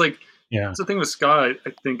thing is like, that's the thing with ska, I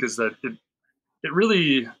think, is that it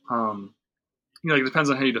really, like it depends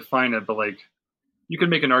on how you define it, but like you can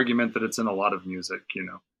make an argument that it's in a lot of music,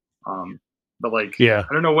 but like, I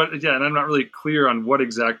don't know what, and I'm not really clear on what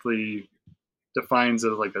exactly defines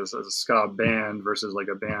it like as a ska band versus like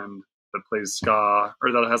a band that plays ska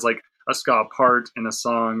or that has like a ska part in a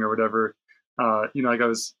song or whatever. Like I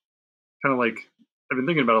was kind of like, I've been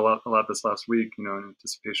thinking about a lot this last week, in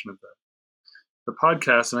anticipation of the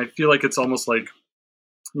podcast. And I feel like it's almost like,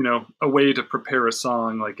 a way to prepare a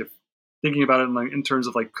song. Like if thinking about it in terms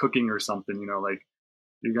of like cooking or something, like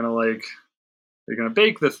you're going to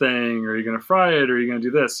bake the thing or you're going to fry it or you're going to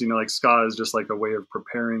do this, like ska is just like a way of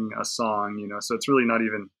preparing a song, so it's really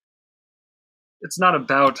it's not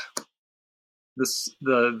about this,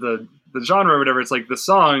 the genre or whatever. It's like the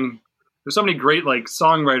song. There's so many great like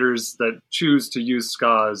songwriters that choose to use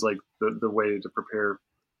ska as like the way to prepare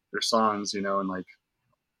their songs, and like,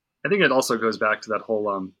 I think it also goes back to that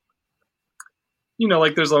whole,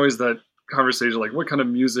 like there's always that conversation, like what kind of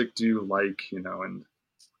music do you like, and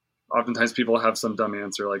oftentimes people have some dumb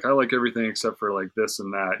answer, like I like everything except for like this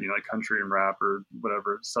and that, like country and rap or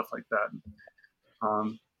whatever, stuff like that.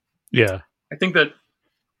 I think that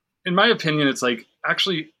in my opinion, it's like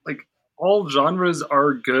actually like all genres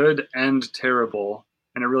are good and terrible.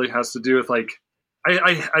 And it really has to do with like,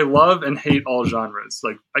 I love and hate all genres.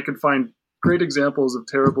 Like I could find great examples of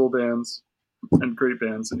terrible bands and great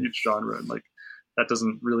bands in each genre. And like, that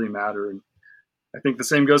doesn't really matter. And I think the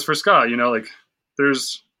same goes for ska, like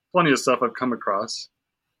there's plenty of stuff I've come across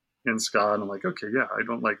in ska and I'm like, okay, yeah, I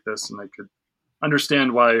don't like this. And I could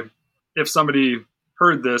understand why if somebody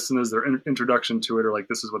heard this and as their introduction to it, or like,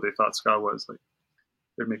 this is what they thought ska was, like,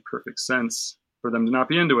 it would make perfect sense for them to not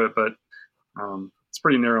be into it. But it's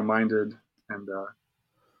pretty narrow-minded. And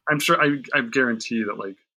I'm sure, I guarantee that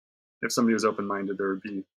like, if somebody was open-minded, there would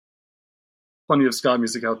be plenty of ska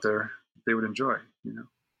music out there they would enjoy,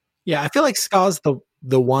 Yeah, I feel like ska is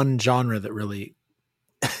the one genre that really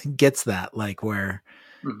gets that, like where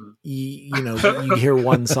you hear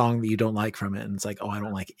one song that you don't like from it, and it's like, oh, I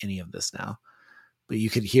don't like any of this now. But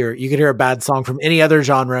you could hear a bad song from any other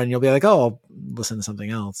genre, and you'll be like, oh, I'll listen to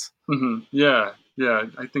something else. Mm-hmm. Yeah,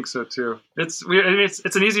 I think so too. It's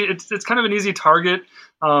kind of an easy target.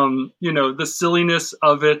 The silliness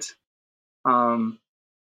of it.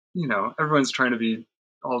 Everyone's trying to be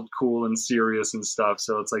all cool and serious and stuff,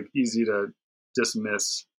 so it's like easy to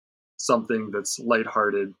dismiss something that's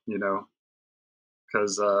lighthearted,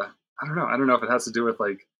 because I don't know if it has to do with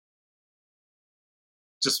like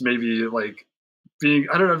just maybe like being,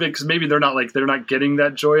 I don't know, because maybe they're not getting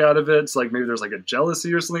that joy out of it. It's like maybe there's like a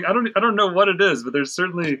jealousy or something. I don't know what it is, but there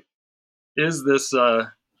certainly is this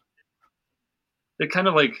it kind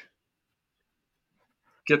of like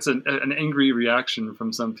gets an angry reaction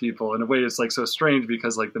from some people in a way. It's like so strange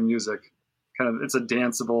because like the music kind of, it's a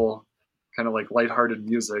danceable kind of like lighthearted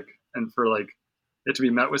music, and for like it to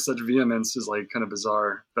be met with such vehemence is like kind of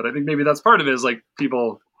bizarre. But I think maybe that's part of it, is like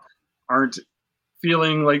people aren't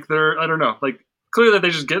feeling like they're, I don't know, like clearly that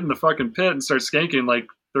they just get in the fucking pit and start skanking, like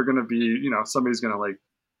they're going to be, somebody's going to like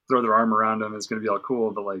throw their arm around them. It's going to be all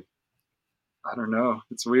cool. But like, I don't know.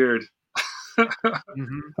 It's weird.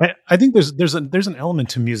 I think there's an element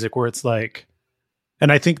to music where it's like,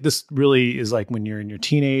 and I think this really is like when you're in your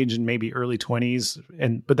teenage and maybe early 20s,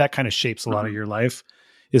 but that kind of shapes a lot of your life,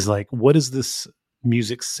 is like, what does this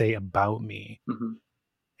music say about me?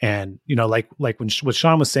 And like when what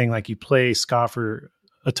Sean was saying, like you play ska for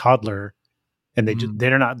a toddler and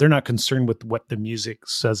they're not concerned with what the music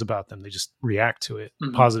says about them. They just react to it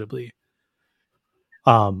positively.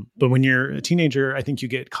 But when you're a teenager, I think you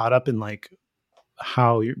get caught up in like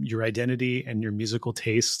how your identity and your musical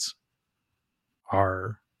tastes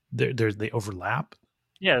are they overlap.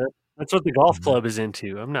 Yeah, that's what the golf club is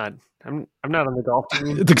into. I'm not on the golf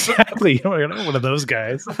team. Exactly. You're not one of those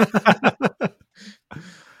guys.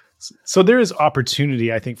 So there is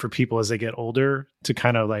opportunity, I think, for people as they get older to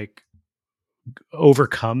kind of like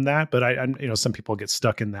overcome that. But I'm some people get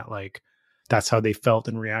stuck in that, like, that's how they felt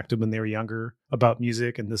and reacted when they were younger about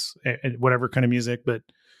music and this and whatever kind of music. But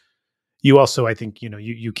you also, I think,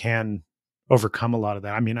 you can overcome a lot of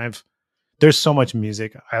that. I mean, I've there's so much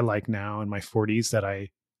music I like now in my 40s that I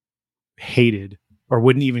hated or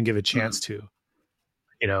wouldn't even give a chance to.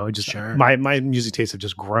 You know, just my music tastes have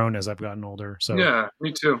just grown as I've gotten older. So yeah,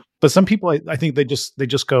 me too. But some people, I think they just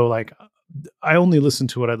go like, I only listened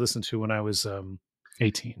to what I listened to when I was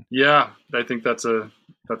 18. Yeah, I think that's a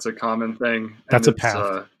common thing. That's a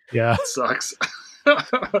path. Yeah, it sucks. Yeah.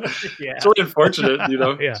 It's really unfortunate, you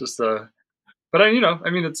know. Yeah. Just but I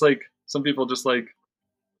mean, it's like some people just like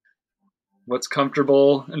what's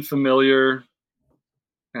comfortable and familiar,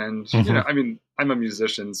 and you know, I mean, I'm a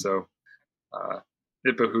musician, so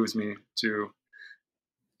it behooves me to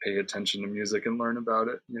pay attention to music and learn about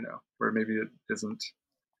it. You know, where maybe it isn't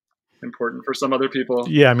important for some other people.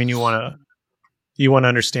 Yeah, I mean, you want to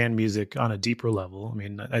understand music on a deeper level. I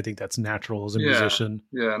mean, I think that's natural as a musician.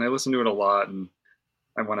 Yeah, and I listen to it a lot, and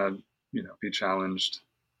I want to, you know, be challenged.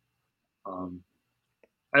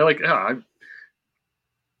 I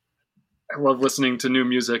love listening to new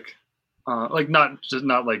music, like not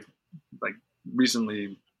like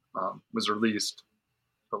recently was released,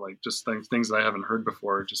 but like just things that I haven't heard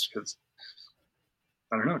before, just because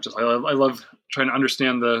I don't know, just I love trying to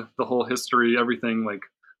understand the whole history, everything, like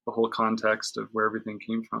the whole context of where everything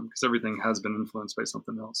came from, because everything has been influenced by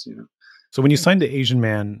something else, you know. So when you signed to Asian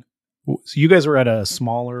Man, so you guys were at a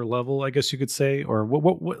smaller level, I guess you could say, or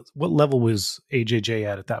what level was AJJ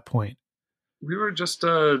at that point? We were just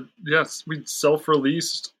we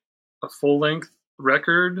self-released a full-length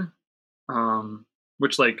record,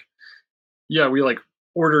 which we like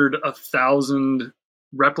ordered 1,000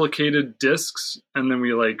 replicated discs, and then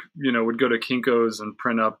we would go to Kinko's and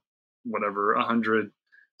print up whatever 100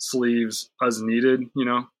 sleeves as needed, you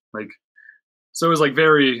know, so it was like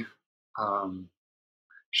very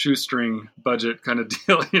shoestring budget kind of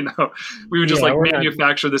deal, you know. We would just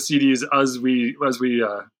manufacture the CDs as we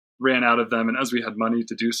ran out of them and as we had money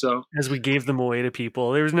to do so. As we gave them away to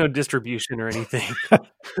people. There was no distribution or anything.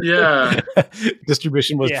 Yeah.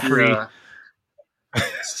 Distribution was free. Yeah.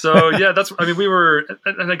 So we were,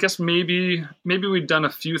 and I guess maybe we'd done a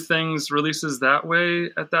few releases that way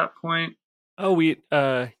at that point. Oh,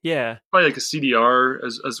 probably like a CDR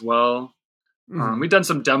as well. We'd done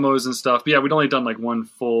some demos and stuff, but we'd only done like one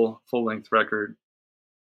full length record.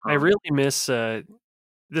 I really miss,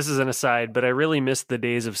 this is an aside, but I really miss the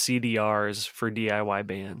days of CDRs for DIY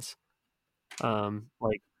bands.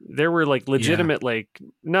 There were like legitimate,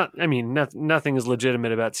 nothing is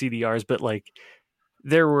legitimate about CDRs, but like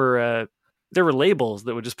there were labels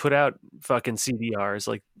that would just put out fucking CDRs,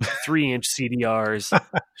 like 3-inch CDRs.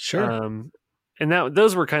 Sure. And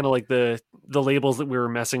those were kind of like the labels that we were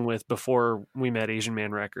messing with before we met Asian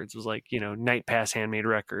Man Records. It was like, you know, Night Pass Handmade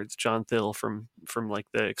Records, John Thill from like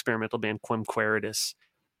the experimental band Quem Queritus.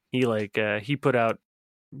 He put out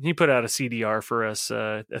a CDR for us,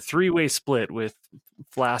 a 3-way split with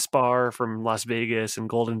Flaspar from Las Vegas and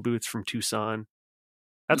Golden Boots from Tucson.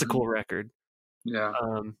 That's a cool record. Yeah.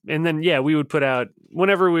 And then we would put out,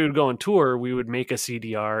 whenever we would go on tour, we would make a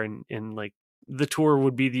CDR, and like the tour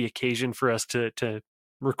would be the occasion for us to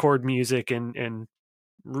record music and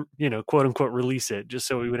you know, quote unquote release it, just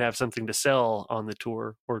so we would have something to sell on the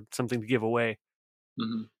tour or something to give away.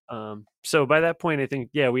 So by that point, I think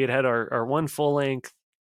we had our one full length.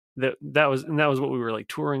 That was what we were like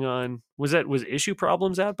touring on. Was Issue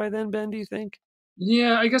Problems out by then, Ben? Do you think?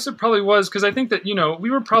 Yeah, I guess it probably was, because I think that, you know,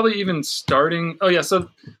 we were probably even starting. Oh yeah, so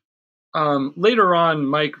later on,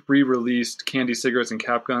 Mike re-released Candy Cigarettes and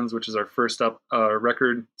Cap Guns, which is our first up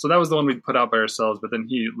record. So that was the one we put out by ourselves, but then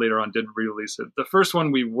he later on did re-release it. The first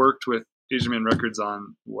one we worked with Asian Man Records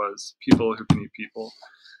on was People Who Can Eat People.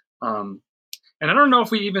 And I don't know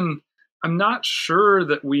if I'm not sure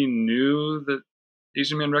that we knew that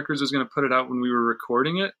Asian Man Records was going to put it out when we were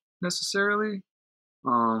recording it necessarily.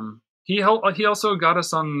 He also got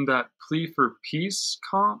us on that Plea for Peace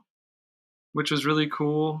comp, which was really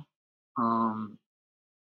cool. But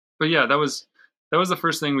that was the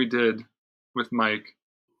first thing we did with Mike.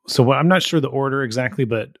 So I'm not sure the order exactly,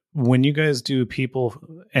 but when you guys do People,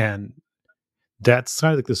 and that's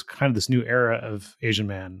kind of like this new era of Asian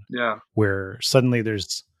Man, where suddenly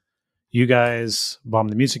there's you guys, Bomb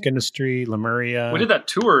the Music Industry, Lemuria. We did that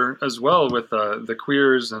tour as well with the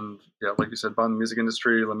Queers, and like you said, Bomb the Music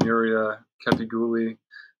Industry, Lemuria, Kepi Guli. It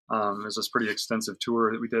was this pretty extensive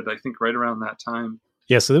tour that we did, I think, right around that time.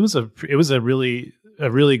 Yeah, so it was a really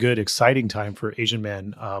good, exciting time for Asian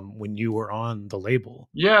Man when you were on the label.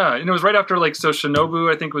 Yeah, and it was right after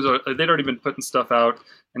Shinobu, I think, they'd already been putting stuff out,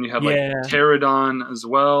 and you had Pterodon as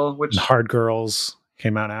well, which and Hard Girls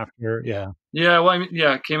came out after. Yeah, well,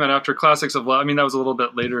 it came out after Classics of Love. I mean, that was a little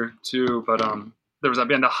bit later too, but there was that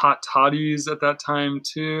band, the Hot Toddies, at that time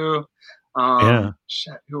too.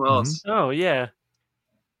 Shit, who else? Oh yeah,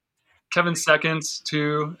 Kevin Seconds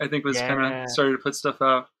too. I think was kind of started to put stuff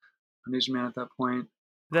out on Asian Man at that point.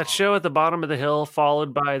 That show at the bottom of the hill,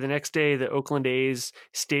 followed by the next day the Oakland A's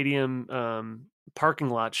stadium parking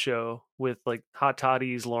lot show with like Hot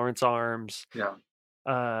Toddies, Lawrence Arms. Yeah.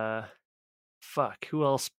 Fuck. Who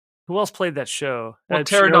else? Who else played that show? Well,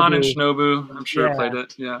 Pterodon and Shinobu, I'm sure played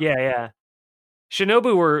it. Yeah. Yeah.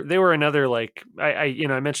 Shinobu were another, like, I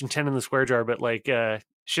mentioned 10 in the Square Jar, but like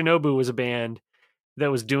Shinobu was a band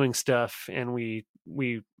that was doing stuff and we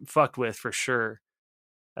fucked with for sure.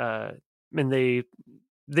 And they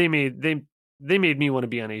made me want to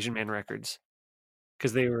be on Asian Man Records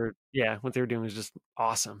because what they were doing was just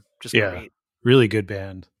awesome. Just great. Really good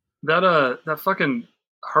band. That fucking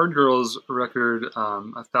Hard Girls record,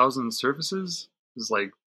 1,000 Surfaces, is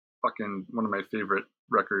like fucking one of my favorite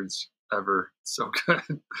records ever. So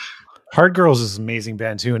good. Hard Girls is an amazing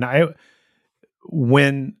band too. And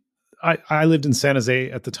when I lived in San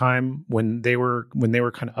Jose at the time when they were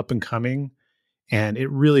kind of up and coming, and it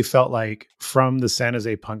really felt like from the San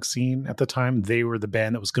Jose punk scene at the time, they were the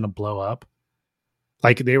band that was going to blow up.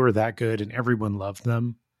 Like they were that good and everyone loved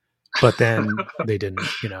them, but then they didn't,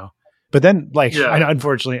 But then,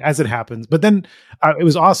 unfortunately, as it happens, but then it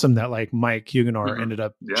was awesome that like Mike Huguenot ended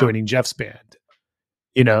up joining Jeff's band,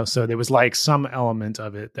 so there was like some element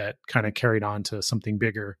of it that kind of carried on to something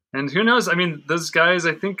bigger. And who knows? I mean, those guys,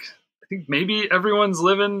 I think maybe everyone's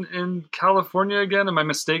living in California again. Am I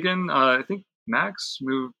mistaken? I think Max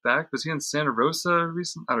moved back. Was he in Santa Rosa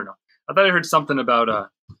recently? I don't know. I thought I heard something about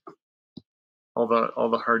all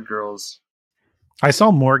the Hard Girls. I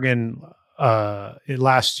saw Morgan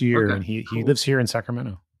last year, and he lives here in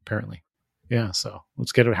Sacramento, apparently. Yeah, so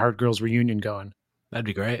let's get a Hard Girls reunion going. That'd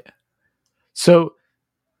be great. So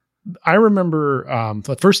I remember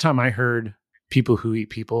the first time I heard People Who Eat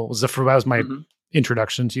People was my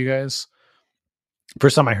introduction to you guys.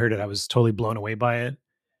 First time I heard it, I was totally blown away by it.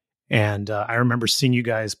 And I remember seeing you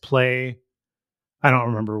guys play. I don't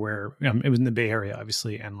remember where. It was in the Bay Area,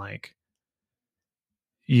 obviously. And like,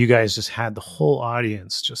 you guys just had the whole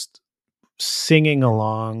audience just singing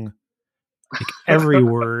along, like every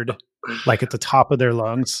word, like at the top of their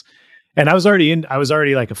lungs. And I was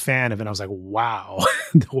already like a fan of it. And I was like, wow,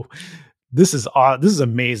 this is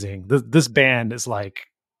amazing. This band is like,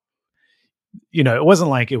 it wasn't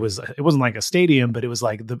like a stadium, but it was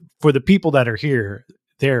like for the people that are here,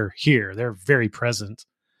 they're here. They're very present.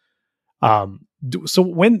 So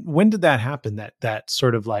when did that happen? That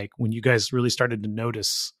sort of like when you guys really started to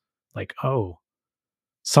notice like, oh,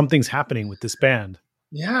 something's happening with this band.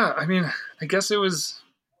 Yeah. I mean, I guess it was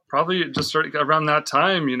probably just started around that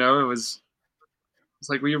time, it was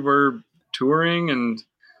like we were touring and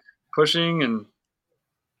pushing and,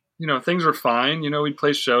 things were fine. We'd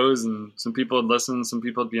play shows and some people would listen, some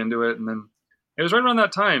people would be into it. And then it was right around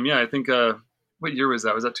that time. Yeah. I think, what year was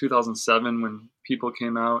that? Was that 2007 when People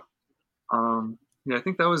came out? I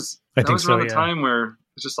think that was around the time where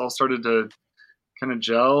it just all started to kind of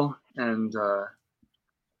gel. And,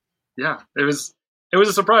 it was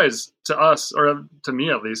a surprise to us, or to me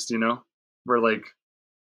at least, we're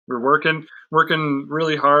working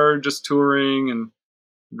really hard, just touring. And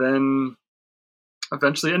then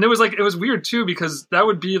eventually, and it was weird too, because that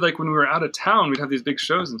would be like when we were out of town, we'd have these big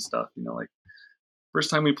shows and stuff, like first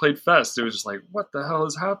time we played Fest, it was just like, what the hell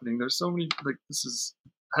is happening? There's so many, like,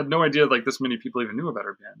 I had no idea like this many people even knew about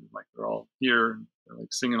our band. Like they're all here and they're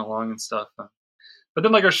like singing along and stuff. But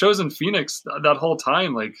then like our shows in Phoenix that whole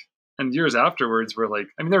time, like, and years afterwards were like,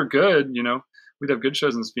 I mean, they're good, we'd have good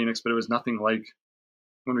shows in Phoenix, but it was nothing like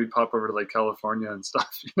when we'd pop over to like California and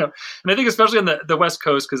stuff, and I think especially on the West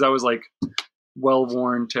Coast, because that was like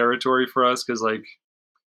well-worn territory for us. Cause like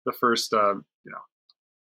the first,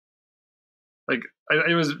 like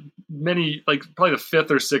it was many, like probably the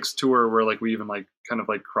 5th or 6th tour where like we even like kind of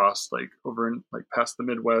like crossed like over and like past the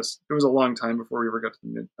Midwest. It was a long time before we ever got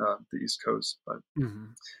to the East Coast, but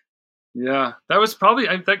yeah, that was probably,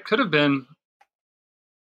 that could have been,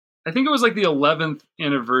 I think it was like the 11th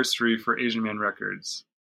anniversary for Asian Man Records.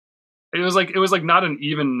 It was like not an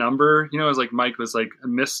even number, it was like Mike was like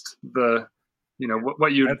missed the,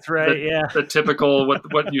 what you, that's right. The typical,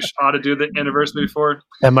 what you ought to do the anniversary before.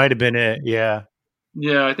 That might've been it. Yeah.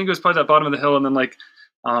 Yeah. I think it was probably that bottom of the hill. And then like,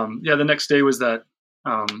 the next day was that,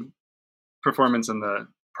 performance in the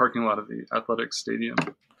parking lot of the athletics stadium.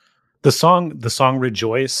 The song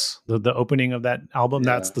Rejoice, the opening of that album,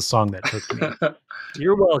 that's the song that took me.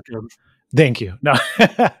 You're welcome. Thank you. No,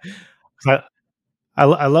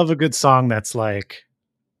 I love a good song that's like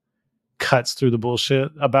cuts through the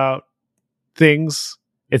bullshit about things.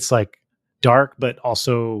 It's like dark, but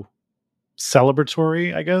also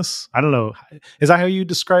celebratory, I guess. I don't know. Is that how you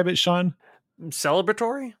describe it, Sean?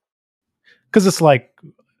 Celebratory? Because it's like,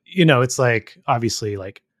 it's like, obviously,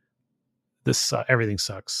 like, this, everything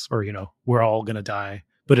sucks, or, we're all going to die.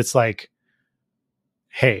 But it's like,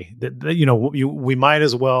 hey, we might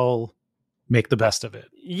as well make the best of it.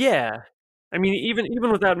 Yeah. I mean,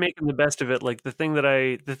 even without making the best of it, like the thing that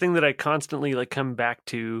I constantly like come back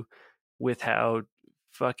to with how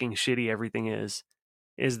fucking shitty everything is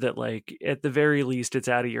that like at the very least it's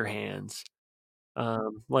out of your hands.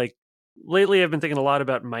 Like lately I've been thinking a lot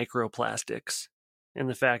about microplastics and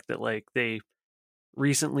the fact that like they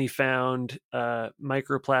recently found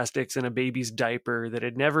microplastics in a baby's diaper that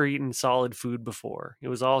had never eaten solid food before. It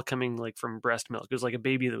was all coming like from breast milk. It was like a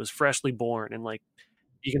baby that was freshly born, and like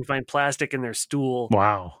you can find plastic in their stool.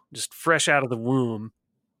 Wow. Just fresh out of the womb.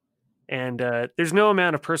 And there's no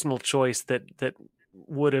amount of personal choice that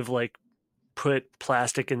would have like put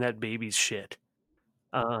plastic in that baby's shit.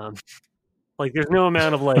 Like there's no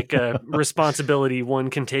amount of like responsibility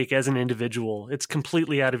one can take as an individual. It's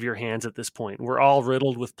completely out of your hands at this point. We're all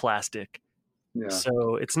riddled with plastic. Yeah.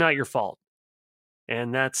 So it's not your fault.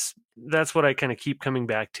 And that's what I kind of keep coming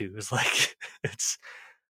back to, is like it's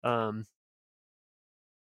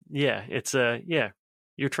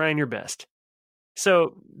you're trying your best.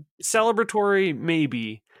 So celebratory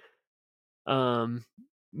maybe,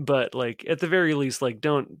 but like at the very least, like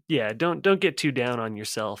don't get too down on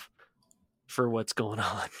yourself for what's going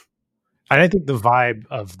on. I think the vibe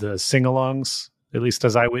of the sing-alongs, at least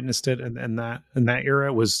as I witnessed it in that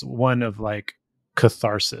era, was one of like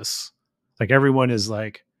catharsis. Like everyone is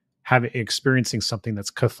like experiencing something that's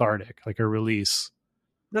cathartic, like a release.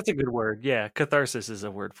 That's a good word. Yeah, catharsis is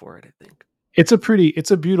a word for it, I think. It's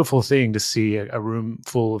a beautiful thing to see a room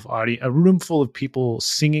full of people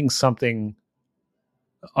singing something,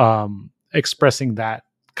 expressing that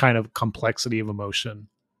kind of complexity of emotion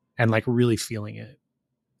and like really feeling it.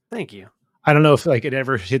 Thank you. I don't know if like it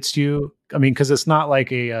ever hits you. I mean, because it's not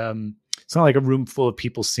like a room full of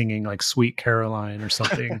people singing like "Sweet Caroline" or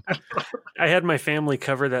something. I had my family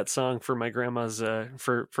cover that song for my grandma's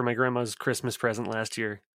for my grandma's Christmas present last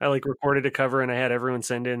year. I like recorded a cover and I had everyone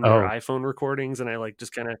send in their iPhone recordings, and I like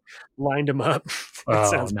just kind of lined them up. It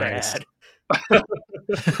sounds nice. Bad.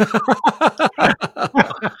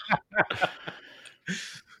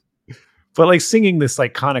 But like singing this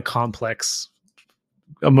like kind of complex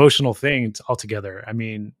emotional thing altogether. I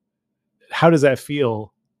mean, how does that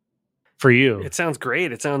feel for you? It sounds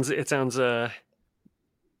great. It sounds like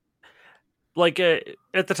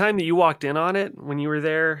at the time that you walked in on it, when you were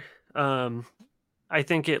there, I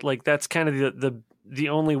think it like that's kind of the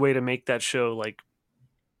only way to make that show like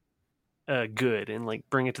good and like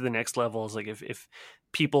bring it to the next level is like if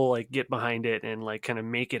people like get behind it and like kind of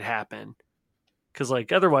make it happen. Because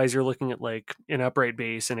like otherwise you're looking at like an upright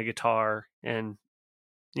bass and a guitar and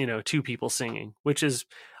two people singing, which is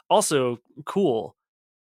also cool.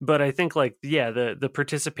 But I think like the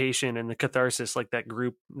participation and the catharsis, like that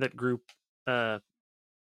group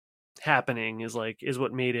happening is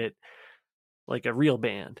what made it like a real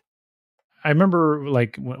band. I remember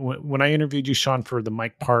like when I interviewed you, Sean, for the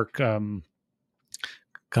Mike Park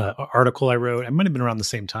article I wrote. It might have been around the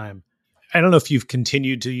same time. I don't know if you've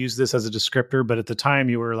continued to use this as a descriptor, but at the time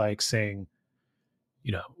you were like saying,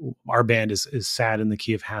 our band is sad in the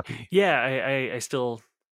key of happy. Yeah, I would still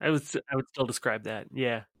describe that.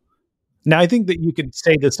 Yeah. Now I think that you could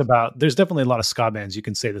say this about. There's definitely a lot of ska bands you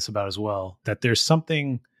can say this about as well. That there's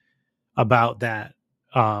something about that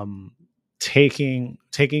taking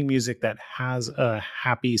music that has a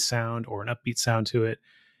happy sound or an upbeat sound to it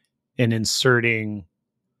and inserting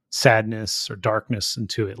sadness or darkness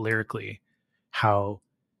into it lyrically, how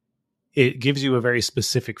it gives you a very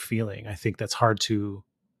specific feeling. I think that's hard to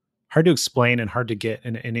explain and hard to get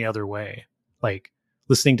in any other way. Like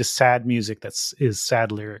listening to sad music is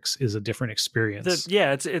sad lyrics is a different experience.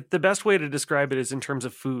 The best way to describe it is in terms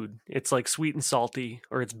of food. It's like sweet and salty,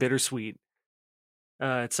 or it's bittersweet.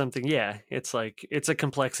 It's something. Yeah, it's like it's a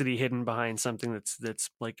complexity hidden behind something that's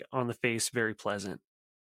like on the face very pleasant.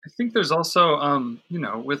 I think there's also,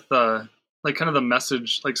 with like kind of the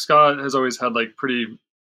message, like ska has always had like pretty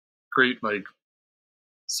great like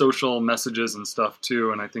social messages and stuff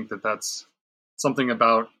too. And I think that's something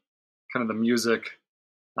about kind of the music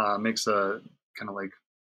makes a kind of like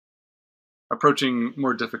approaching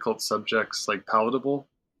more difficult subjects like palatable.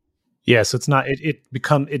 Yeah, so it's not,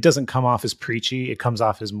 it doesn't come off as preachy. It comes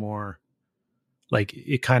off as more like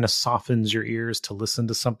it kind of softens your ears to listen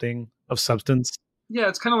to something of substance. Yeah,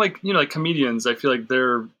 it's kind of like, like comedians. I feel like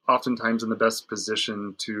they're oftentimes in the best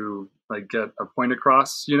position to like get a point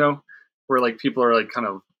across, where like people are like kind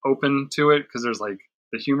of open to it because there's like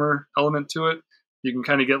the humor element to it. You can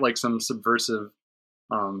kind of get like some subversive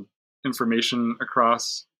information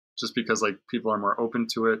across just because like people are more open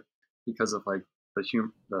to it because of like the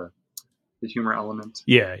humor element.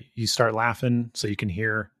 Yeah, you start laughing so you can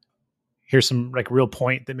hear some like real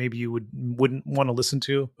point that maybe you wouldn't want to listen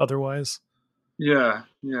to otherwise. Yeah.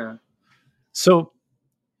 So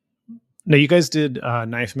now you guys did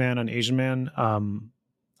Knife Man on Asian Man.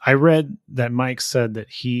 I read that Mike said that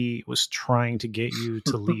he was trying to get you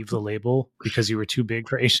to leave the label because you were too big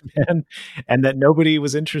for Asian Man, and that nobody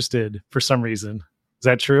was interested for some reason. Is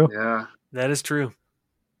that true? Yeah, that is true.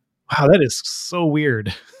 Wow, that is so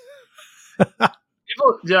weird. A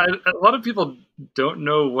lot of people don't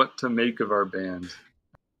know what to make of our band.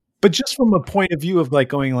 But just from a point of view of like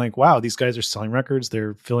going like, wow, these guys are selling records,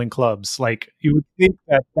 they're filling clubs. Like you would think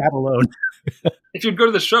that alone. If you'd go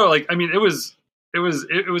to the show, like, I mean, it was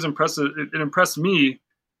impressive. It impressed me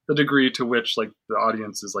the degree to which like the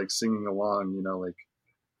audience is like singing along, you know, like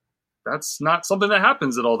that's not something that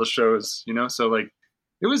happens at all the shows, you know? So like,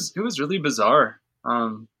 it was really bizarre.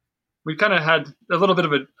 We kind of had a little bit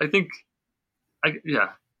of a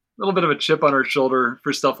little bit of a chip on our shoulder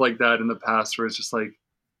for stuff like that in the past where it's just like,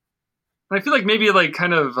 I feel like maybe like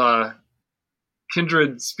kind of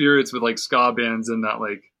kindred spirits with like ska bands and that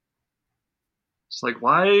like, it's like,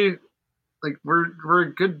 why, like we're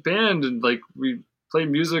a good band and like we play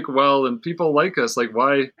music well and people like us. Like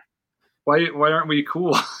why aren't we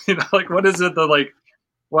cool? You know, like what is it that like,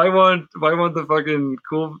 why won't the fucking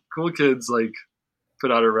cool kids like put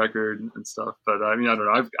out a record and stuff? But I mean, I don't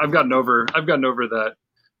know. I've gotten over that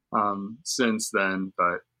since then,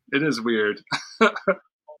 but it is weird.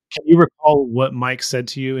 Can you recall what Mike said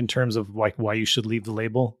to you in terms of like why you should leave the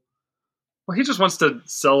label? Well, he just wants to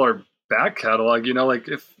sell our back catalog, you know, like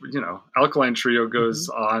if, you know, Alkaline Trio goes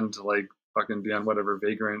on to like fucking be on whatever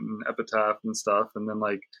Vagrant and Epitaph and stuff, and then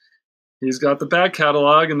like he's got the back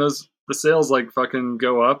catalog and the sales like fucking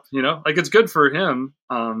go up, you know, like it's good for him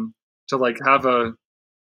to like have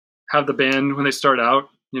the band when they start out,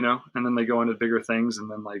 you know, and then they go into bigger things,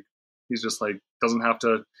 and then like he's just like doesn't have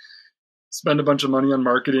to spend a bunch of money on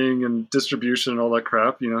marketing and distribution and all that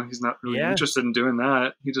crap, you know. He's not really interested in doing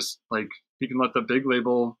that. He just like, he can let the big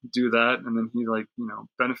label do that, and then he like, you know,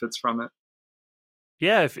 benefits from it.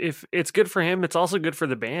 Yeah, if it's good for him, it's also good for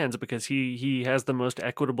the bands because he has the most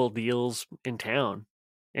equitable deals in town,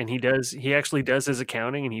 and he actually does his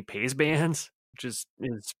accounting and he pays bands, which is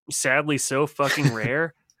sadly so fucking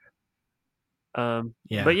rare.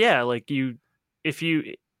 But yeah, like if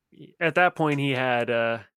you at that point he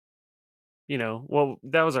had you know, well,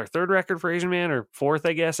 that was our third record for Asian Man, or fourth,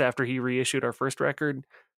 I guess, after he reissued our first record.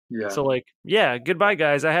 Yeah. So like, yeah, goodbye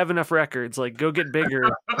guys. I have enough records. Like, go get bigger.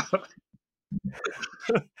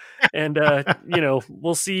 And you know,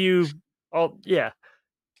 we'll see you all. Yeah.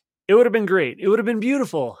 It would have been great. It would have been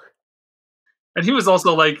beautiful. And he was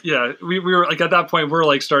also like, yeah, we were like, at that point, we're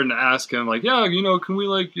like starting to ask him like, yeah, you know, can we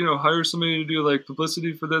like, you know, hire somebody to do like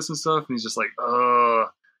publicity for this and stuff? And he's just like,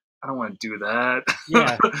 I don't want to do that.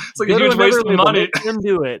 Yeah. It's like a huge waste of money. Make him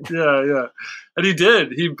do it. Yeah. And he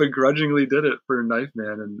did. He begrudgingly did it for Knife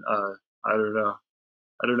Man. And I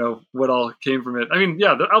don't know what all came from it. I mean,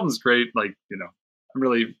 yeah, the album's great. Like, you know, I'm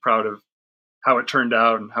really proud of how it turned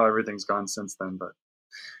out and how everything's gone since then. But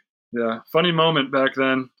yeah, funny moment back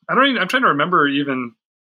then. I'm trying to remember even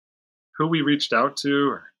who we reached out to,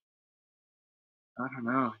 or I don't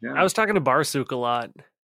know. Yeah. I was talking to Barsuk a lot.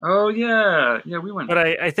 Oh yeah, we went. But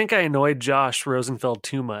I think I annoyed Josh Rosenfeld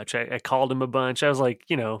too much. I called him a bunch. I was like,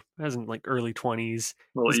 you know, I was in like early 20s.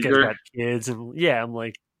 This guy's got kids, and yeah, I'm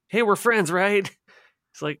like, hey, we're friends, right?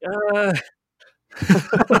 It's like,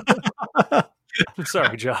 I'm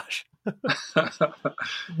sorry, Josh.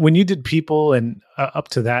 When you did People and up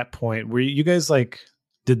to that point, were you guys like,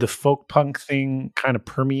 did the folk punk thing kind of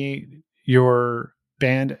permeate your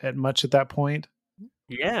band at much at that point?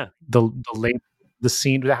 Yeah, the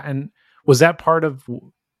scene, and was that part of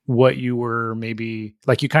what you were maybe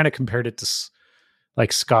like, you kind of compared it to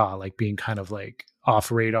like ska, like being kind of like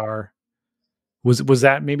off radar. Was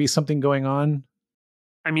that maybe something going on?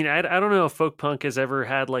 I mean, I don't know if folk punk has ever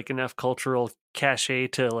had like enough cultural cachet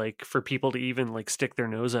to like for people to even like stick their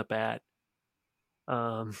nose up at.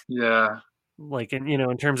 Yeah, like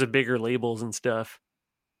in terms of bigger labels and stuff.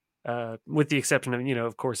 With the exception of,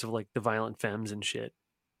 of course, of like the Violent Femmes and shit.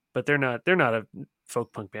 But they're not a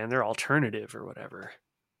folk punk band. They're alternative or whatever.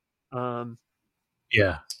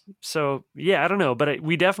 Yeah. So yeah, I don't know, but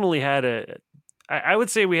we definitely had I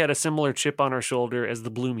would say we had a similar chip on our shoulder as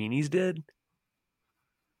the Blue Meanies did.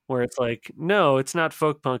 where it's like, no, it's not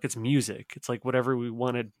folk punk, it's music. It's like whatever we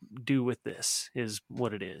want to do with this is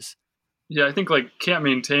what it is. Yeah, I think like Can't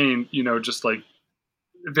Maintain, just like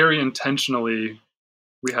very intentionally,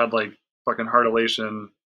 we had like fucking Heart Elation,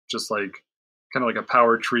 just like kind of like a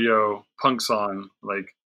power trio punk song. Like,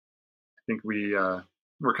 I think we're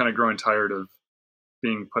kind of growing tired of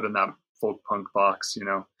being put in that folk punk box,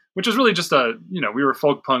 which is really just we were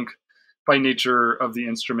folk punk by nature of the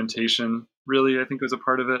instrumentation, really, I think was a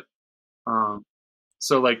part of it.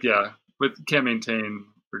 So like, yeah, with Can't Maintain,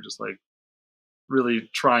 we're just like really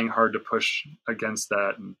trying hard to push against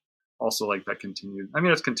that. And also like that continued. I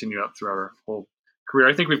mean, that's continued out throughout our whole career.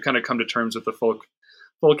 I think we've kind of come to terms with the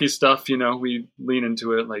folky stuff, we lean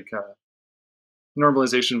into it. Like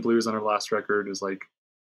Normalization Blues on our last record is like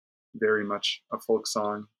very much a folk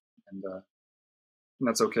song, and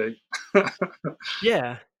that's okay.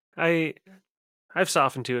 Yeah, I've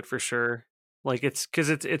softened to it for sure. Like it's because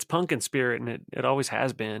it's punk in spirit, and it always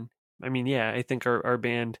has been. I mean, yeah, I think our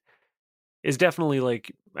band is definitely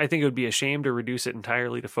like, I think it would be a shame to reduce it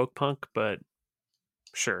entirely to folk punk, but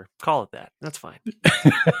sure, call it that. That's fine.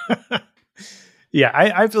 Yeah,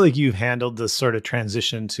 I feel like you've handled this sort of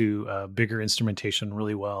transition to bigger instrumentation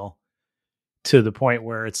really well, to the point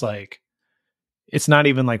where it's like, it's not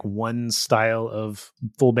even like one style of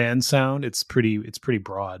full band sound. It's pretty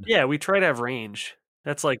broad. Yeah, we try to have range.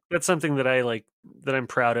 That's something that I like, that I'm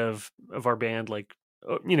proud of our band. Like,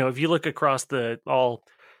 if you look across the all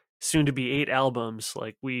soon to be 8 albums,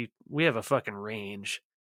 like we have a fucking range,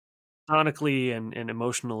 sonically and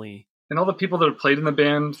emotionally. And all the people that have played in the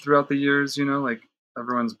band throughout the years, like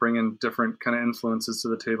everyone's bringing different kind of influences to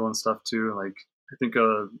the table and stuff too. Like, I think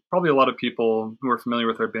probably a lot of people who are familiar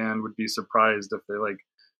with our band would be surprised if they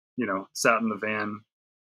sat in the van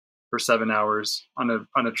for 7 hours on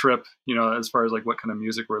a trip, as far as like what kind of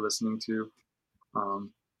music we're listening to.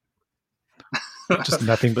 Just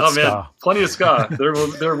nothing but ska. Man, plenty of ska.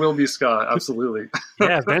 There will be ska, absolutely.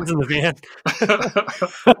 Yeah, Ben's in the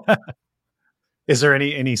van. Is there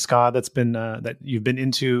any ska that's been that you've been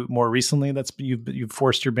into more recently that's you've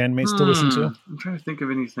forced your bandmates to listen to? I'm trying to think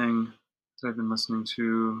of anything that I've been listening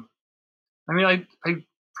to. I mean, I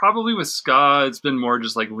probably with ska, it's been more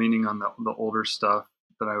just like leaning on the older stuff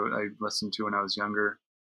that I listened to when I was younger.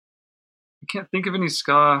 I can't think of any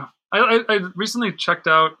ska. I recently checked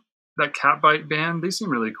out that Catbite band. They seem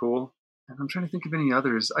really cool. And I'm trying to think of any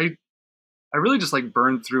others. I really just like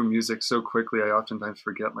burn through music so quickly. I oftentimes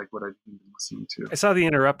forget like what I've been listening to. I saw the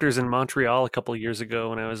Interrupters in Montreal a couple of years ago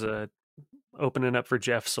when I was opening up for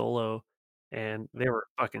Jeff Solo, and they were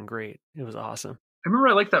fucking great. It was awesome. I remember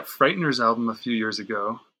I liked that Frighteners album a few years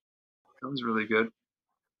ago. That was really good.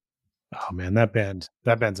 Oh man, that band's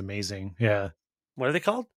amazing. Yeah. What are they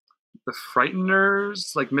called? The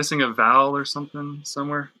Frighteners, like Missing a Vowel or something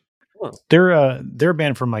somewhere. Oh. They're a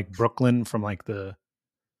band from like Brooklyn, from like the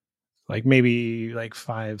maybe like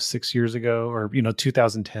 5-6 years ago, or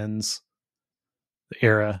 2010s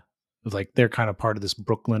era. Like they're kind of part of this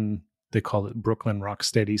Brooklyn, they call it Brooklyn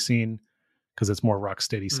rocksteady scene, because it's more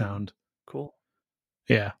rocksteady sound. Cool.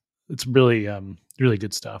 Yeah, it's really really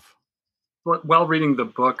good stuff. While reading the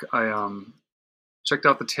book, I checked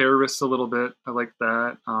out the Terrorists a little bit. I like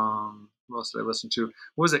that. What else did I listen to?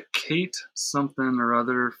 What was it? Kate something or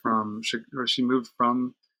other or she moved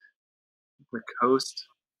from the coast.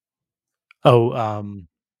 Oh,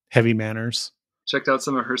 Heavy Manners. Checked out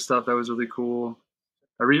some of her stuff. That was really cool.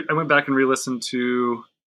 I went back and re-listened to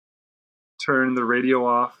Turn the Radio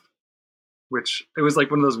Off, which it was like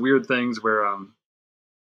one of those weird things where,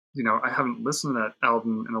 I haven't listened to that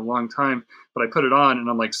album in a long time, but I put it on and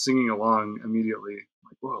I'm like singing along immediately. I'm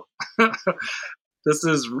like, whoa, this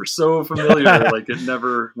is so familiar. Like it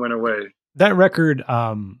never went away. That record,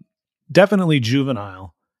 definitely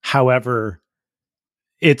juvenile. However,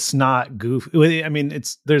 it's not goofy. I mean,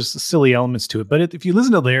 there's silly elements to it, but if you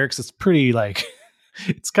listen to the lyrics, it's pretty like,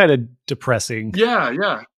 it's kind of depressing.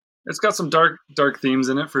 Yeah. It's got some dark themes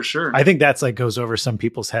in it for sure. I think that's like goes over some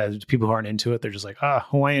people's heads. People who aren't into it, they're just like,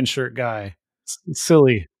 Hawaiian shirt guy. It's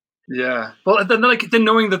silly. Yeah. Well, then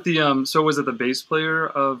knowing that the so was it the bass player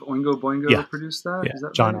of Oingo Boingo produced that? Yeah. Is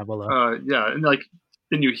that John right? Abelo. Yeah, and like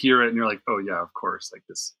then you hear it and you're like, oh yeah, of course, like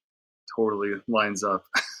this totally lines up.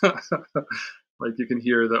 Like you can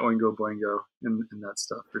hear the Oingo Boingo in that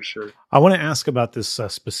stuff for sure. I want to ask about this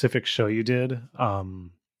specific show you did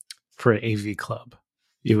for AV Club.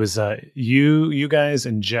 It was you guys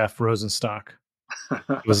and Jeff Rosenstock.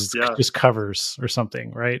 It was just covers or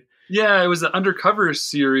something, right? Yeah, it was the Undercover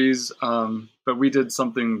series, but we did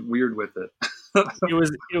something weird with it. it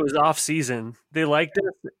was off season. They liked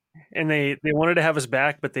us and they wanted to have us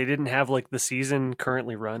back, but they didn't have like the season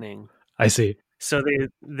currently running. I see. So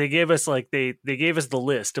they gave us like they gave us the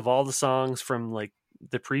list of all the songs from like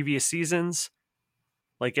the previous seasons,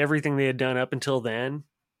 like everything they had done up until then.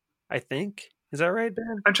 I think, is that right,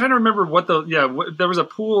 Ben? I'm trying to remember there was a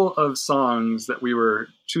pool of songs that we were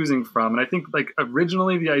choosing from, and I think like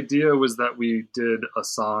originally the idea was that we did a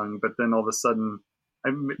song, but then all of a sudden,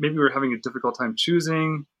 maybe we were having a difficult time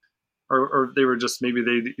choosing, or they were just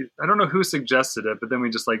I don't know who suggested it, but then we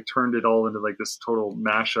just like turned it all into like this total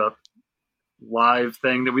mashup live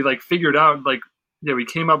thing that we like figured out. Like, yeah, we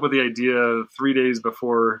came up with the idea 3 days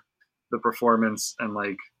before the performance, and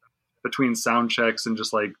like between sound checks and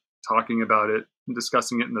just like talking about it and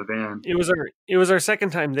discussing it in the van. It was our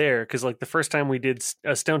second time there, because like the first time we did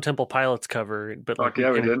a Stone Temple Pilots cover, but like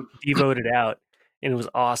we did devoted out, and it was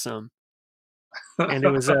awesome. And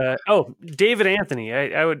it was David Anthony.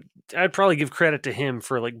 I'd probably give credit to him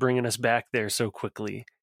for like bringing us back there so quickly.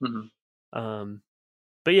 Mm-hmm.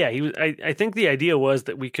 But yeah, he was. I think the idea was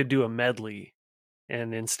that we could do a medley,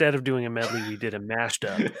 and instead of doing a medley, we did a mashed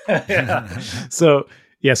up. So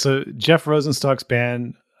Jeff Rosenstock's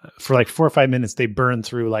band, for like 4 or 5 minutes, they burn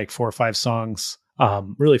through like 4 or 5 songs,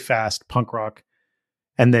 really fast, punk rock,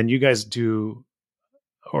 and then you guys do,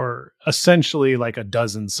 or essentially like a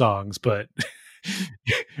dozen songs, but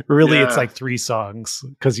really it's like 3 songs,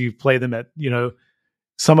 because you play them at,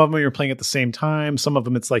 some of them you're playing at the same time, some of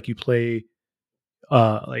them it's like you play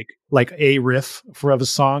like a riff of a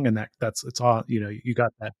song, and it's all, you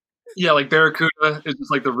got that. Yeah, like Barracuda is just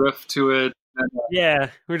like the riff to it. And,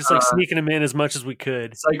 we're just like sneaking them in as much as we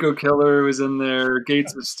could. Psycho Killer was in there.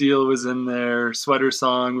 Gates of Steel was in there. Sweater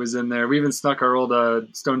Song was in there. We even snuck our old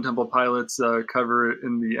Stone Temple Pilots cover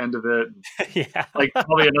in the end of it. Yeah, like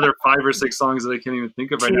probably another 5 or 6 songs that I can't even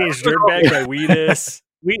think of right now. Teenage Dirtbag by Weedus.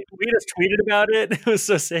 We just tweeted about it. It was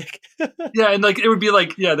so sick. Yeah, and like it would be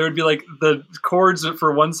like, there would be like the chords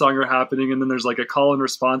for one song are happening, and then there's like a call and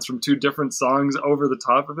response from 2 different songs over the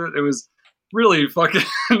top of it. It was really fucking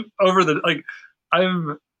over the like.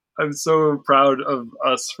 I'm so proud of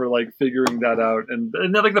us for like figuring that out, and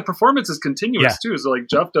then like the performance is continuous too. So like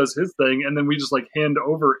Jeff does his thing, and then we just like hand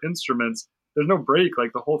over instruments. There's no break.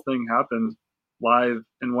 Like the whole thing happened live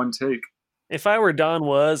in one take. If I were Don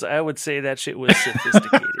I would say that shit was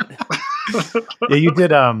sophisticated. Yeah, you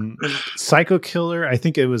did Psycho Killer. I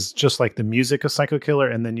think it was just like the music of Psycho Killer,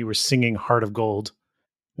 and then you were singing Heart of Gold.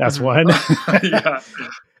 That's one. Yeah.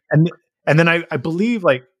 And then I believe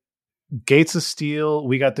like Gates of Steel,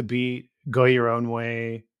 We Got the Beat, Go Your Own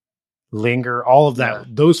Way, Linger, all of that. Yeah.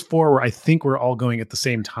 Those 4 I think were all going at the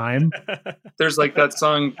same time. There's like that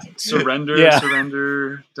song Surrender,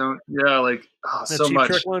 Surrender, Don't. Yeah, like so Cheap much.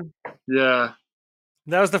 Trick one? Yeah.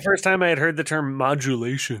 That was the first time I had heard the term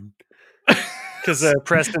modulation. Because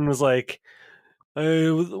Preston was like, I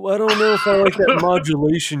don't know if I like that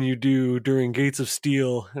modulation you do during Gates of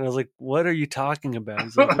Steel. And I was like, what are you talking about?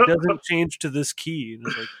 He's like, it doesn't change to this key. And I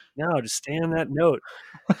was like, no, just stay on that note.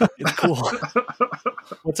 It's cool.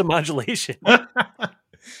 What's a modulation?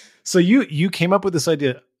 So you came up with this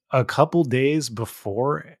idea a couple days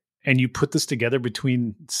before, and you put this together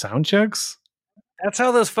between sound checks? That's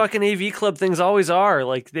how those fucking AV Club things always are.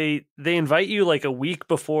 Like they invite you like a week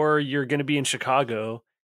before you're going to be in Chicago.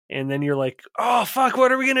 And then you're like, oh, fuck,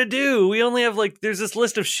 what are we going to do? We only have there's this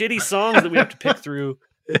list of shitty songs that we have to pick through.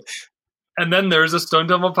 And then there's a Stone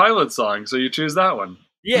Temple Pilots song. So you choose that one.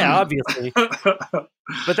 Yeah, obviously.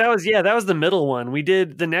 But that was the middle one.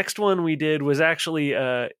 The next one we did was actually,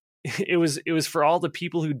 it was for all the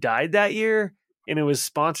people who died that year. And it was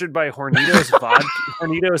sponsored by Hornitos vodka,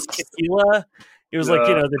 Hornitos tequila. It was like,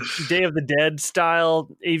 the Day of the Dead style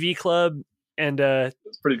AV Club. And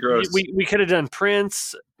it's pretty gross. We could have done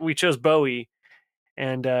Prince. We chose Bowie,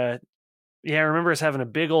 and I remember us having a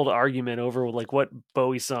big old argument over like what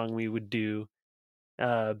Bowie song we would do.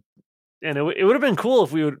 And it would have been cool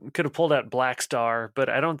if we could have pulled out Black Star, but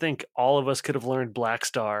I don't think all of us could have learned Black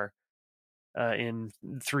Star in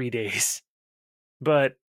 3 days.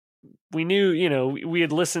 But we knew, we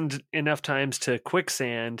had listened enough times to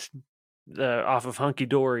Quicksand off of Hunky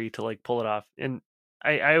Dory to like pull it off, and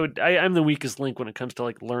I'm the weakest link when it comes to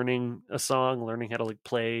like learning a song, learning how to like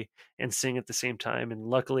play and sing at the same time. And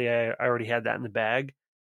luckily I already had that in the bag.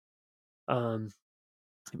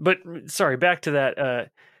 But sorry, back to that.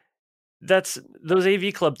 That's those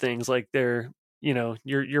AV Club things. Like they're,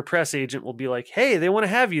 your press agent will be like, hey, they want to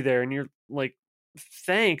have you there. And you're like,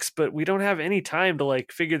 thanks, but we don't have any time to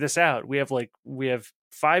like figure this out. We have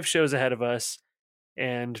 5 shows ahead of us,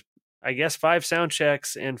 and I guess 5 sound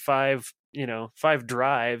checks and 5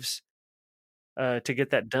 drives. to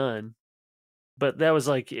get that done. But that was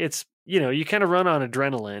like, it's, you kind of run on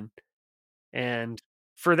adrenaline. And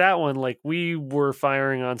for that one, like, we were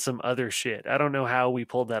firing on some other shit. I don't know how we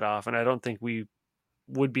pulled that off, and I don't think we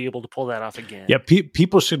would be able to pull that off again. Yeah,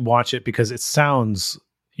 people should watch it because it sounds.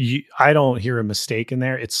 I don't hear a mistake in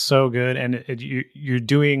there. It's so good, and you're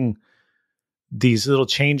doing these little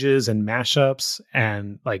changes and mashups,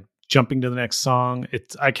 and like jumping to the next song.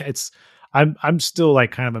 I'm still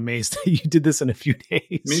like kind of amazed that you did this in a few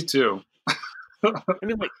days. Me too. I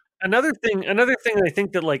mean, like, another thing I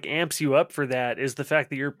think that like amps you up for that is the fact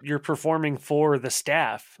that you're performing for the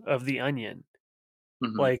staff of The Onion.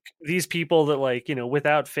 Mm-hmm. Like, these people that, like,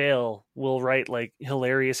 without fail will write like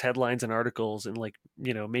hilarious headlines and articles and, like,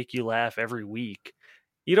 make you laugh every week.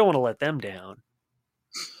 You don't want to let them down.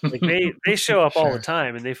 Like, they show up all the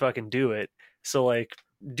time and they fucking do it. So, like,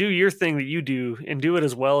 do your thing that you do and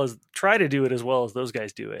try to do it as well as those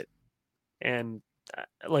guys do it. And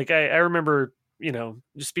like, I remember,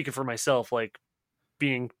 just speaking for myself, like,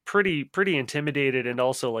 being pretty intimidated and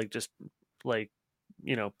also like just like,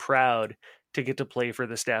 proud to get to play for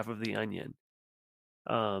the staff of The Onion,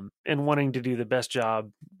 and wanting to do the best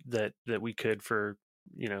job that we could for,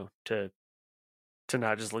 to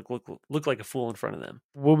not just look like a fool in front of them.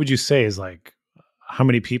 What would you say is, like, how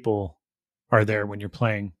many people are there when you're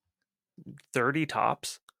playing? 30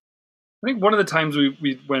 tops. I think one of the times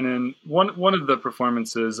we went in, one of the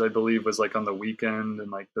performances, I believe, was like on the weekend,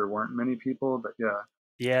 and like there weren't many people, but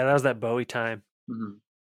yeah, that was that Bowie time. Mm-hmm.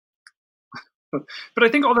 But I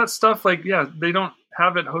think all that stuff, like, they don't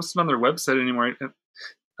have it hosted on their website anymore.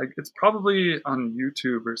 Like, it's probably on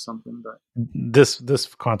YouTube or something. But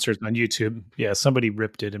this concert's on YouTube. Yeah, somebody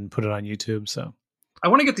ripped it and put it on YouTube. So I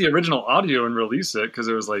want to get the original audio and release it, because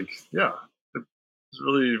it was like,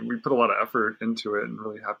 really, we put a lot of effort into it and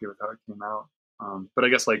really happy with how it came out. But I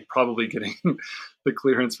guess, like, probably getting the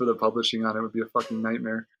clearance for the publishing on it would be a fucking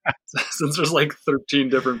nightmare, since there's like 13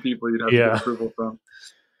 different people you'd have to get approval from.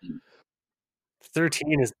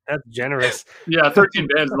 13 that's generous. Yeah, 13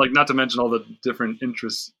 bands, like, not to mention all the different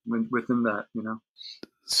interests within that,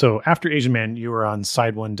 So after Asian Man, you were on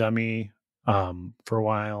Side One Dummy for a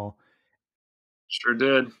while. Sure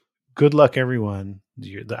did. Good Luck Everyone,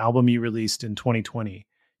 the album you released in 2020.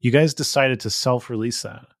 You guys decided to self-release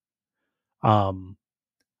that. I'm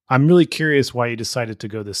really curious why you decided to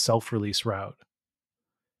go the self-release route.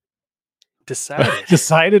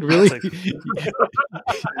 Decided, really?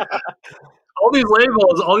 All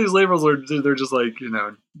these labels they're just like,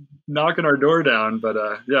 knocking our door down, but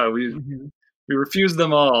we refused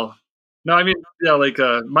them all. No, I mean, like,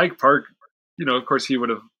 Mike Park, of course he would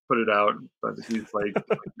have put it out, but he's like,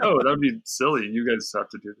 no, that would be silly. You guys have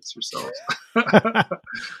to do this yourselves.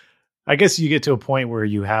 I guess you get to a point where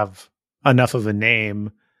you have enough of a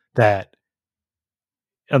name that,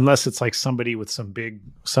 unless it's like somebody with some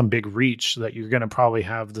big reach, that you're going to probably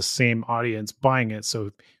have the same audience buying it. So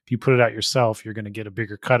if you put it out yourself, you're going to get a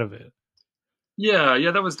bigger cut of it. Yeah,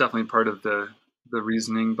 that was definitely part of the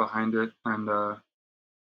reasoning behind it. And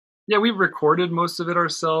we recorded most of it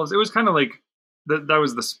ourselves. It was kind of like that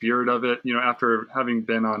was the spirit of it. After having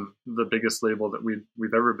been on the biggest label that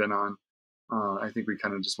we've ever been on, I think we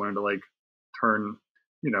kind of just wanted to, like, turn,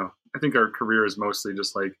 I think our career is mostly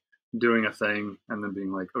just like doing a thing and then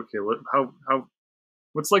being like, okay,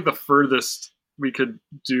 what's like the furthest we could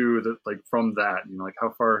do that, like, from that, like, how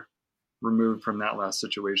far removed from that last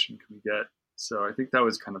situation can we get? So I think that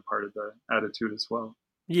was kind of part of the attitude as well.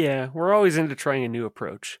 Yeah, we're always into trying a new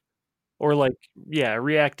approach, or like,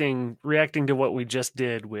 reacting to what we just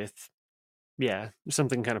did with,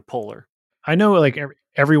 something kind of polar. I know, like,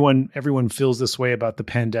 everyone feels this way about the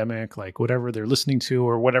pandemic, like whatever they're listening to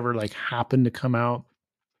or whatever, like, happened to come out,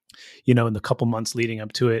 in the couple months leading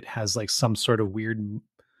up to it, has like some sort of weird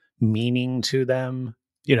meaning to them,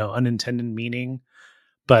 unintended meaning.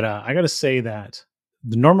 But I got to say that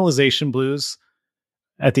the Normalization Blues,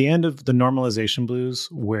 at the end of the Normalization Blues,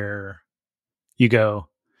 where you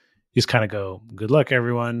just kind of go, good luck,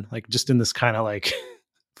 everyone, like, just in this kind of like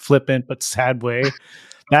flippant but sad way,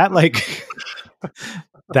 that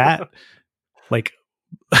like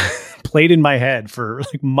played in my head for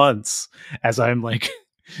like months as I'm like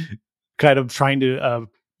kind of trying to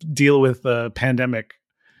deal with the pandemic.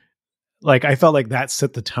 Like, I felt like that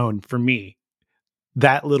set the tone for me.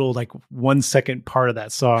 That little, like, 1 second part of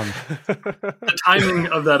that song. The timing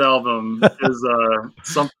of that album is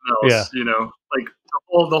something else. Yeah. Like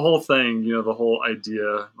the whole thing, the whole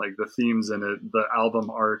idea, like the themes in it, the album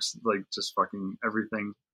art, like, just fucking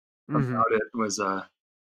everything about it was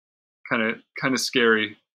kind of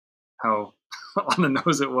scary how on the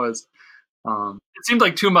nose it was. it seemed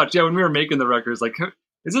like too much. Yeah, when we were making the records, like,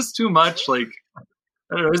 is this too much? Like,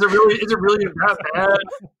 I don't know. Is it really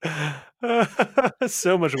that bad?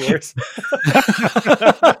 So much worse.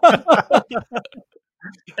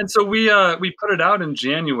 And so we put it out in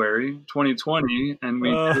January 2020, and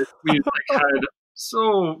we like had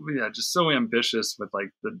just so ambitious with like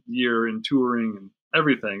the year and touring and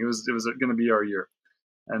everything. It was going to be our year,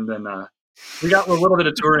 and then we got a little bit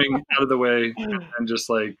of touring out of the way, and just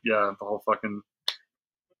like the whole fucking.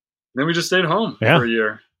 Then we just stayed home for a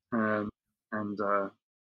year, and I don't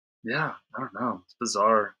know, it's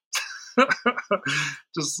bizarre.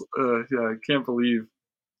 Just I can't believe.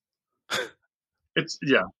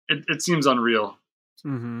 It seems unreal.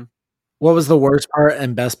 Mm-hmm. What was the worst part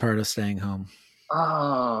and best part of staying home?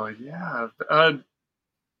 Oh yeah, I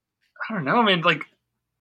don't know. I mean, like,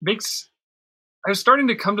 I was starting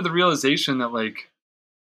to come to the realization that like,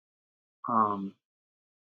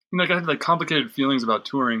 like I had like complicated feelings about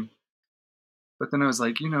touring, but then I was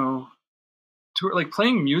like, like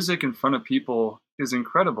playing music in front of people is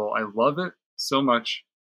incredible. I love it so much,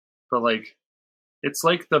 but like. It's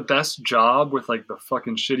like the best job with like the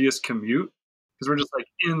fucking shittiest commute because we're just like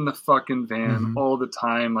in the fucking van all the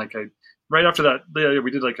time. Like right after that,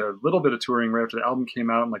 we did like a little bit of touring right after the album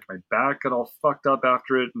came out, and like my back got all fucked up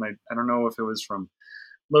after it, and I don't know if it was from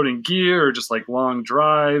loading gear or just like long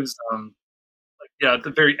drives. At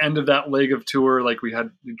the very end of that leg of tour, like we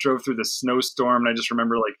drove through the snowstorm, and I just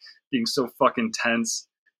remember like being so fucking tense,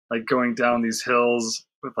 like going down these hills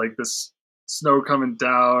with like this snow coming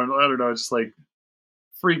down. I don't know, just like.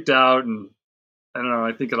 Freaked out, and I don't know,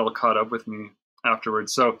 I think it all caught up with me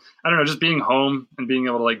afterwards. So I don't know, just being home and being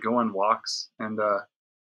able to like go on walks and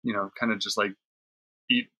kind of just like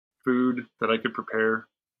eat food that I could prepare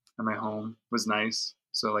at my home was nice.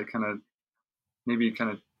 So like kind of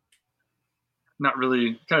not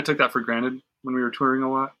really took that for granted when we were touring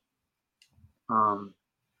a lot. And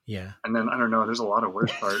then I don't know, there's a lot of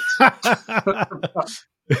worse parts.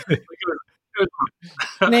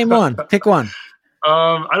 Name one, pick one.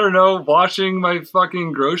 I don't know, washing my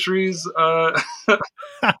fucking groceries. Woo,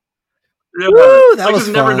 that like was just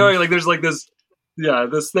fun. never knowing, like there's like this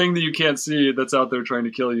thing that you can't see that's out there trying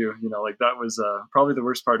to kill you. Like that was probably the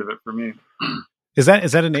worst part of it for me. Is that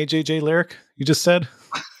an AJJ lyric you just said?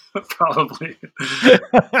 Probably.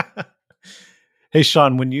 Hey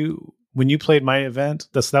Sean, when you played my event,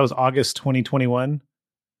 that was August 2021.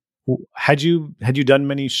 Had you done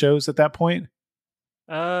many shows at that point?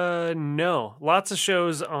 No, lots of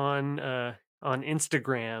shows on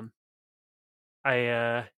Instagram.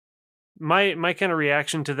 My kind of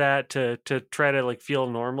reaction to that to try to like feel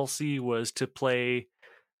normalcy was to play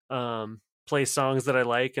songs that I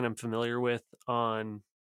like and I'm familiar with on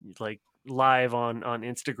like live on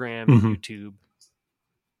Instagram and YouTube.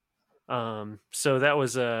 So that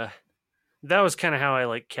was kind of how I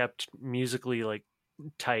like kept musically like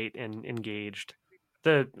tight and engaged.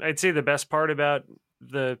 I'd say the best part about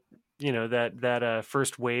the that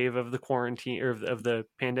first wave of the quarantine or of the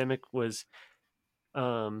pandemic was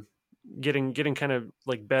getting kind of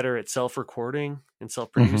like better at self-recording and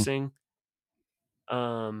self-producing.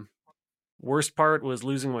 Worst part was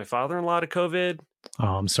losing my father-in-law to COVID.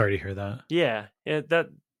 Oh, I'm sorry to hear that. Yeah, that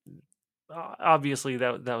obviously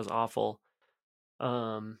that was awful.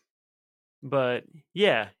 But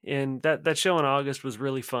yeah, and that show in August was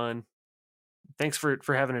really fun. Thanks for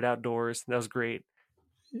having it outdoors. That was great.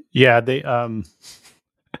 Yeah, they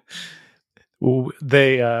were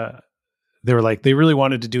like they really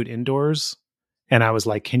wanted to do it indoors, and I was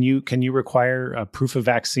like, can you require a proof of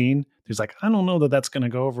vaccine? There's like, I don't know that that's going to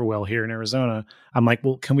go over well here in Arizona. I'm like,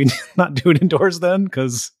 well, can we not do it indoors then?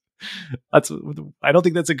 Because I don't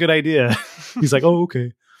think that's a good idea. He's like, oh,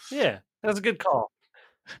 okay. Yeah, that's a good call.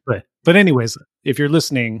 But anyways, if you're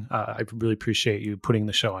listening, I really appreciate you putting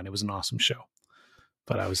the show on. It was an awesome show.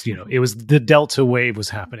 But I was, it was the Delta wave was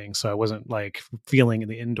happening, so I wasn't like feeling in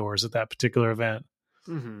the indoors at that particular event.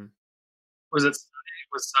 Mm-hmm. Was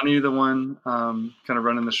Sonny the one kind of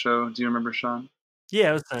running the show? Do you remember, Sean? Yeah,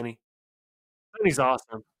 it was Sonny. Sonny's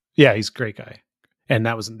awesome. Yeah, he's a great guy, and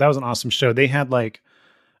that was an awesome show. They had like,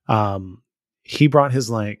 he brought his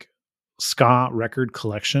like ska record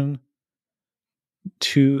collection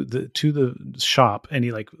to the shop, and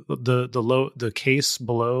he like the case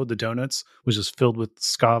below the donuts was just filled with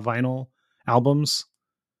ska vinyl albums.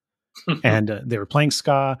 And they were playing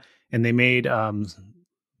ska, and they made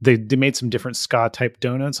they made some different ska type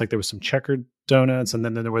donuts. Like there was some checkered donuts, and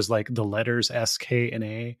then there was like the letters S, K, and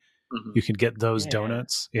A. You could get those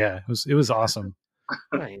donuts. Yeah, it was awesome.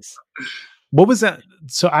 Nice. What was that?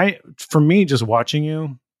 So for me, just watching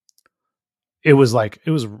you, it was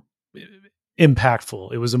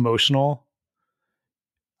impactful. It was emotional.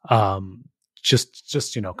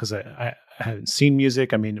 Just you know, because I hadn't seen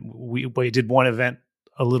music. I mean, we did one event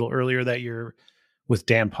a little earlier that year with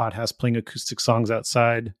Dan Potthast playing acoustic songs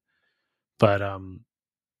outside, but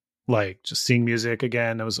like just seeing music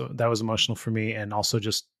again, that was emotional for me, and also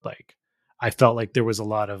just like I felt like there was a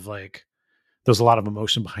lot of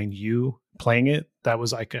emotion behind you playing it. That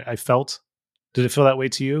was like I felt. Did it feel that way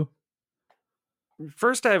to you?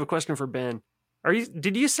 First, I have a question for Ben.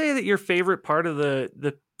 Did you say that your favorite part of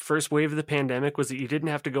the first wave of the pandemic was that you didn't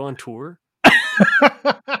have to go on tour?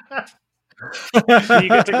 So you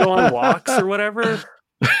get to go on walks or whatever?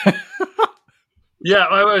 Yeah,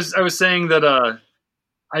 I was saying that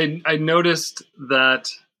I noticed that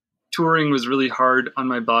touring was really hard on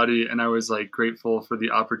my body, and I was like grateful for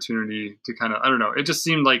the opportunity to kind of, I don't know, it just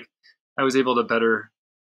seemed like I was able to better.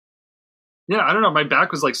 Yeah, I don't know, my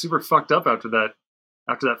back was like super fucked up after that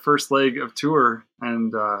first leg of tour,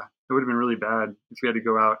 and it would have been really bad if we had to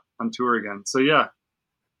go out on tour again. So yeah.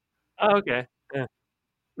 Oh, okay. Yeah.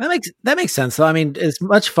 That makes sense. So I mean, as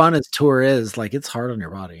much fun as tour is, like it's hard on your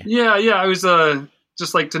body. Yeah. I was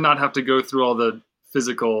just like to not have to go through all the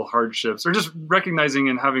physical hardships, or just recognizing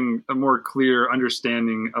and having a more clear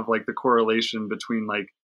understanding of like the correlation between like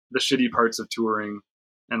the shitty parts of touring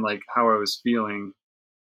and like how I was feeling,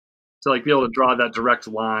 to like be able to draw that direct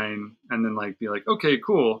line and then like be like, okay,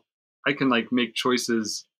 cool, I can like make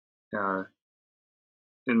choices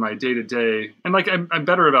in my day to day, and like I'm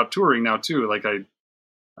better about touring now too. Like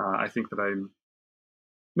I think that I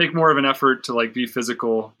make more of an effort to like be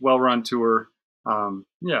physical while we're on tour.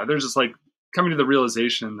 Yeah, there's just like coming to the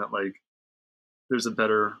realization that like there's a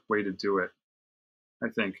better way to do it, I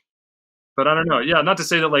think. But I don't know. Yeah, not to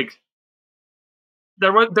say that like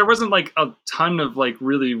there wasn't like a ton of like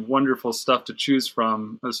really wonderful stuff to choose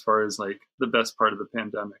from as far as like the best part of the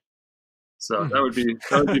pandemic. So that would be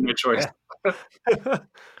my choice.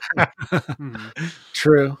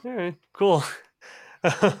 True. All right, cool.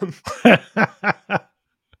 Dang,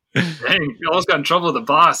 you almost got in trouble with the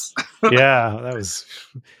boss. Yeah, that was.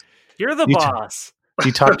 You're the boss.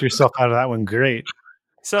 You talked yourself out of that one. Great.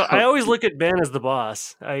 So I always look at Ben as the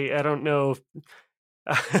boss. I don't know.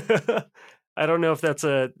 I don't know if that's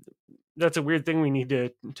a weird thing we need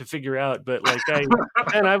to figure out. But like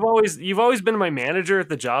you've always been my manager at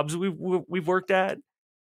the jobs we've worked at.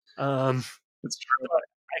 That's true.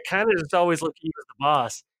 I kind of just always look at you as the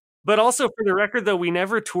boss. But also, for the record, though, we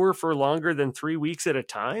never tour for longer than 3 weeks at a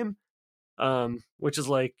time, which is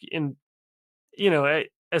like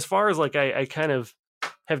as far as like I kind of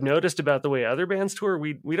have noticed about the way other bands tour,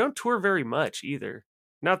 we don't tour very much either.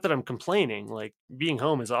 Not that I'm complaining, like being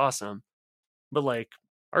home is awesome, but like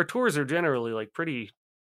our tours are generally like pretty,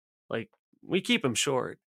 like we keep them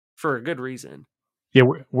short for a good reason. Yeah,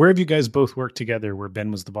 where have you guys both worked together where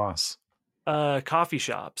Ben was the boss? Coffee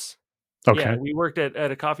shops. Okay. Yeah, we worked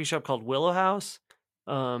at a coffee shop called Willow House,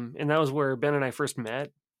 and that was where Ben and I first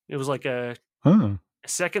met. It was like a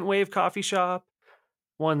second wave coffee shop,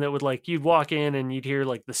 one that would like you'd walk in and you'd hear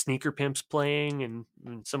like the Sneaker Pimps playing,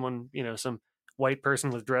 and someone, some white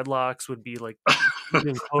person with dreadlocks would be like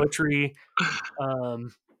doing poetry.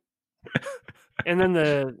 And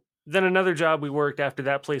then another job we worked after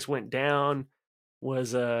that place went down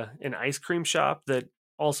was an ice cream shop that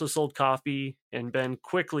also sold coffee, and Ben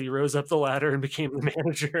quickly rose up the ladder and became the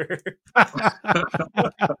manager.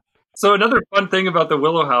 So another fun thing about the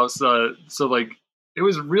Willow House, so like it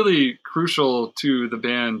was really crucial to the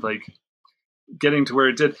band, like getting to where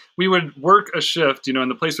it did. We would work a shift,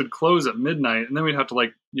 and the place would close at midnight, and then we'd have to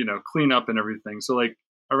like, clean up and everything. So like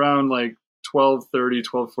around like 12:30,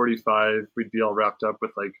 12:45, we'd be all wrapped up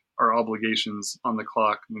with like our obligations on the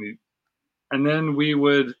clock. And then we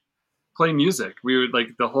would play music. We would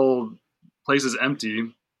like, the whole place is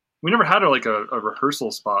empty. We never had a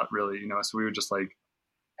rehearsal spot really, so we would just like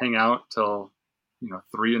hang out till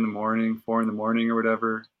 3 a.m, 4 a.m, or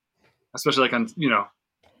whatever, especially like on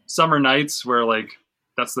summer nights where like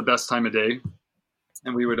that's the best time of day,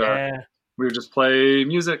 and we would just play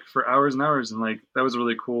music for hours and hours, and like that was a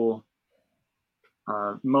really cool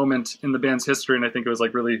moment in the band's history, and I think it was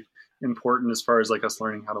like really important as far as like us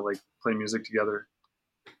learning how to like play music together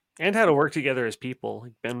and how to work together as people.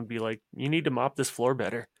 Like Ben would be like, "You need to mop this floor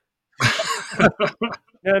better."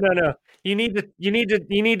 No. You need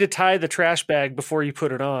to tie the trash bag before you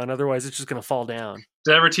put it on. Otherwise, it's just going to fall down.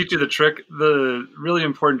 Did I ever teach you the trick? The really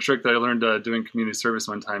important trick that I learned doing community service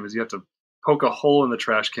one time is you have to poke a hole in the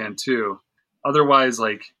trash can too. Otherwise,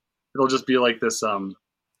 like it'll just be like this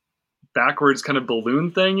backwards kind of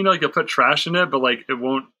balloon thing. Like you'll put trash in it, but like it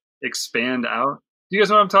won't expand out. Do you guys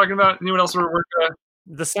know what I'm talking about? Anyone else ever work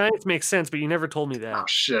The science makes sense, but you never told me that. Oh,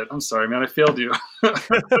 shit. I'm sorry, man. I failed you.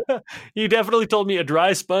 You definitely told me a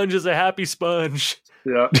dry sponge is a happy sponge.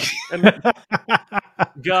 Yeah. And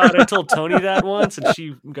God, I told Tony that once, and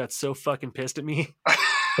she got so fucking pissed at me.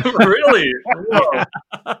 Really? Whoa.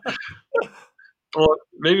 Well,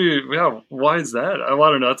 maybe, yeah, why is that? I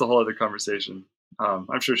want to know. That's a whole other conversation. I'm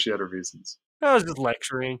sure she had her reasons. I was just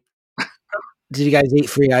lecturing. Did you guys eat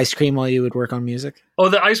free ice cream while you would work on music? Oh,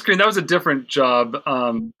 the ice cream, that was a different job.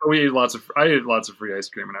 I ate lots of free ice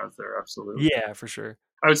cream when I was there. Absolutely. Yeah, for sure.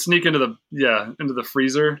 I would sneak into the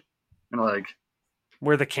freezer and like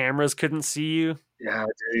where the cameras couldn't see you. Yeah,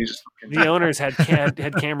 dude, the owners had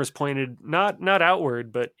cameras pointed not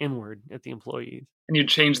outward but inward at the employees. And you'd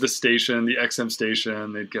change the station, the XM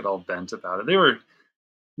station. They'd get all bent about it. It was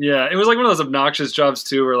like one of those obnoxious jobs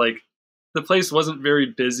too, where like the place wasn't very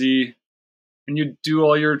busy. And you'd do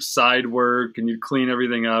all your side work and you'd clean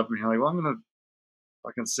everything up. And you're like, well, I'm going to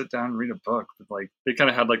fucking sit down and read a book. But like, they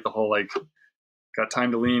kind of had like the whole, like, got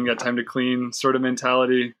time to lean, got time to clean sort of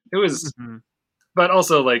mentality. It was, but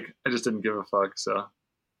also like, I just didn't give a fuck. So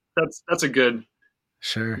that's a good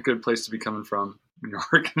place to be coming from when you're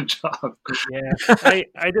working a job. Yeah.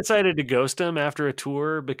 I decided to ghost him after a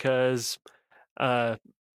tour because,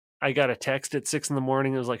 I got a text at 6 a.m.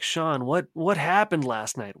 It was like, Sean, what happened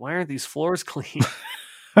last night? Why aren't these floors clean?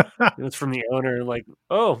 It was from the owner. Like,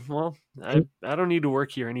 oh, well, I don't need to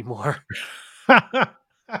work here anymore.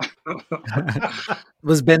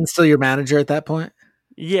 Was Ben still your manager at that point?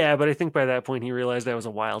 Yeah, but I think by that point he realized I was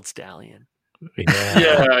a wild stallion.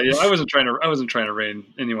 Yeah. I wasn't trying to rein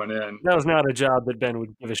anyone in. That was not a job that Ben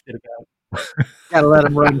would give a shit about. Gotta let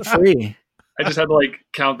him run free. I just had to like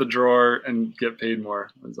count the drawer and get paid more.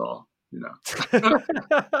 That's all, you know.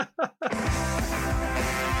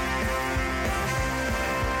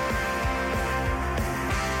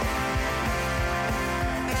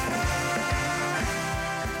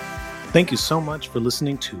 Thank you so much for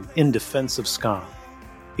listening to In Defense of Ska.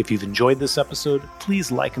 If you've enjoyed this episode,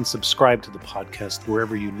 please like and subscribe to the podcast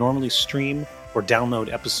wherever you normally stream or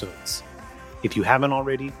download episodes. If you haven't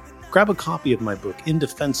already, grab a copy of my book, In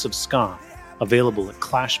Defense of Ska, available at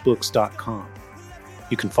clashbooks.com.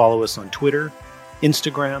 You can follow us on Twitter,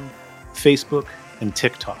 Instagram, Facebook, and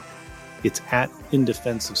TikTok. It's at In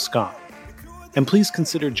Defense of Ska. And please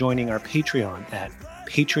consider joining our Patreon at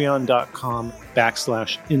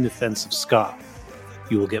patreon.com/In Defense of Ska.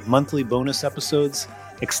 You will get monthly bonus episodes,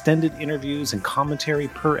 extended interviews and commentary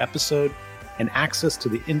per episode, and access to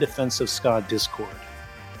the In Defense of Ska Discord.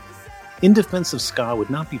 In Defense of Ska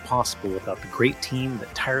would not be possible without the great team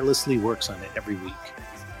that tirelessly works on it every week.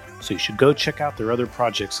 So you should go check out their other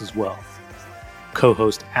projects as well.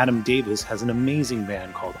 Co-host Adam Davis has an amazing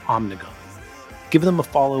band called Omnigon. Give them a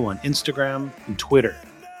follow on Instagram and Twitter.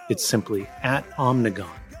 It's simply at Omnigon.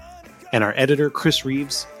 And our editor, Chris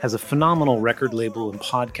Reeves, has a phenomenal record label and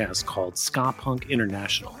podcast called Ska Punk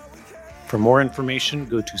International. For more information,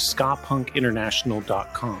 go to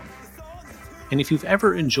skapunkinternational.com. And if you've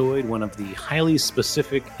ever enjoyed one of the highly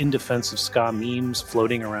specific In Defense of Ska memes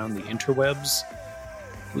floating around the interwebs,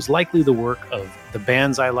 it was likely the work of The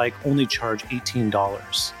Bands I Like Only Charge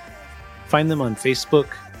 $18. Find them on Facebook,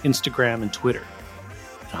 Instagram, and Twitter.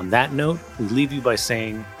 And on that note, we leave you by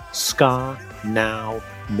saying, Ska now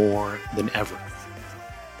more than ever.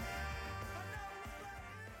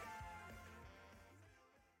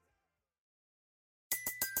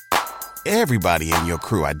 Everybody in your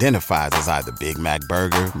crew identifies as either Big Mac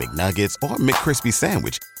Burger, McNuggets, or McCrispy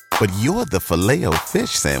Sandwich. But you're the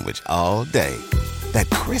Filet-O-Fish Sandwich all day. That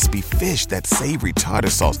crispy fish, that savory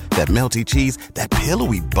tartar sauce, that melty cheese, that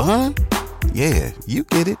pillowy bun. Yeah, you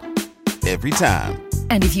get it. Every time.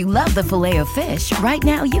 And if you love the Filet-O-Fish, right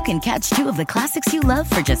now you can catch 2 of the classics you love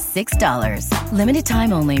for just $6. Limited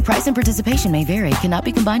time only. Price and participation may vary. Cannot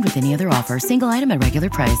be combined with any other offer. Single item at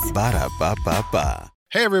regular price. Ba-da-ba-ba-ba.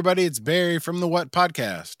 Hey, everybody, it's Barry from the What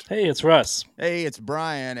Podcast. Hey, it's Russ. Hey, it's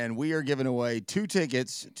Brian, and we are giving away 2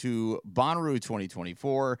 tickets to Bonnaroo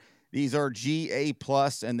 2024. These are GA+,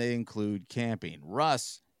 and they include camping.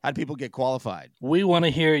 Russ, how do people get qualified? We want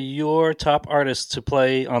to hear your top artists to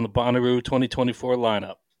play on the Bonnaroo 2024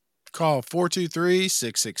 lineup. Call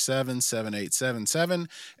 423-667-7877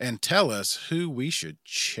 and tell us who we should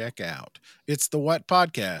check out. It's the What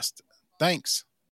Podcast. Thanks.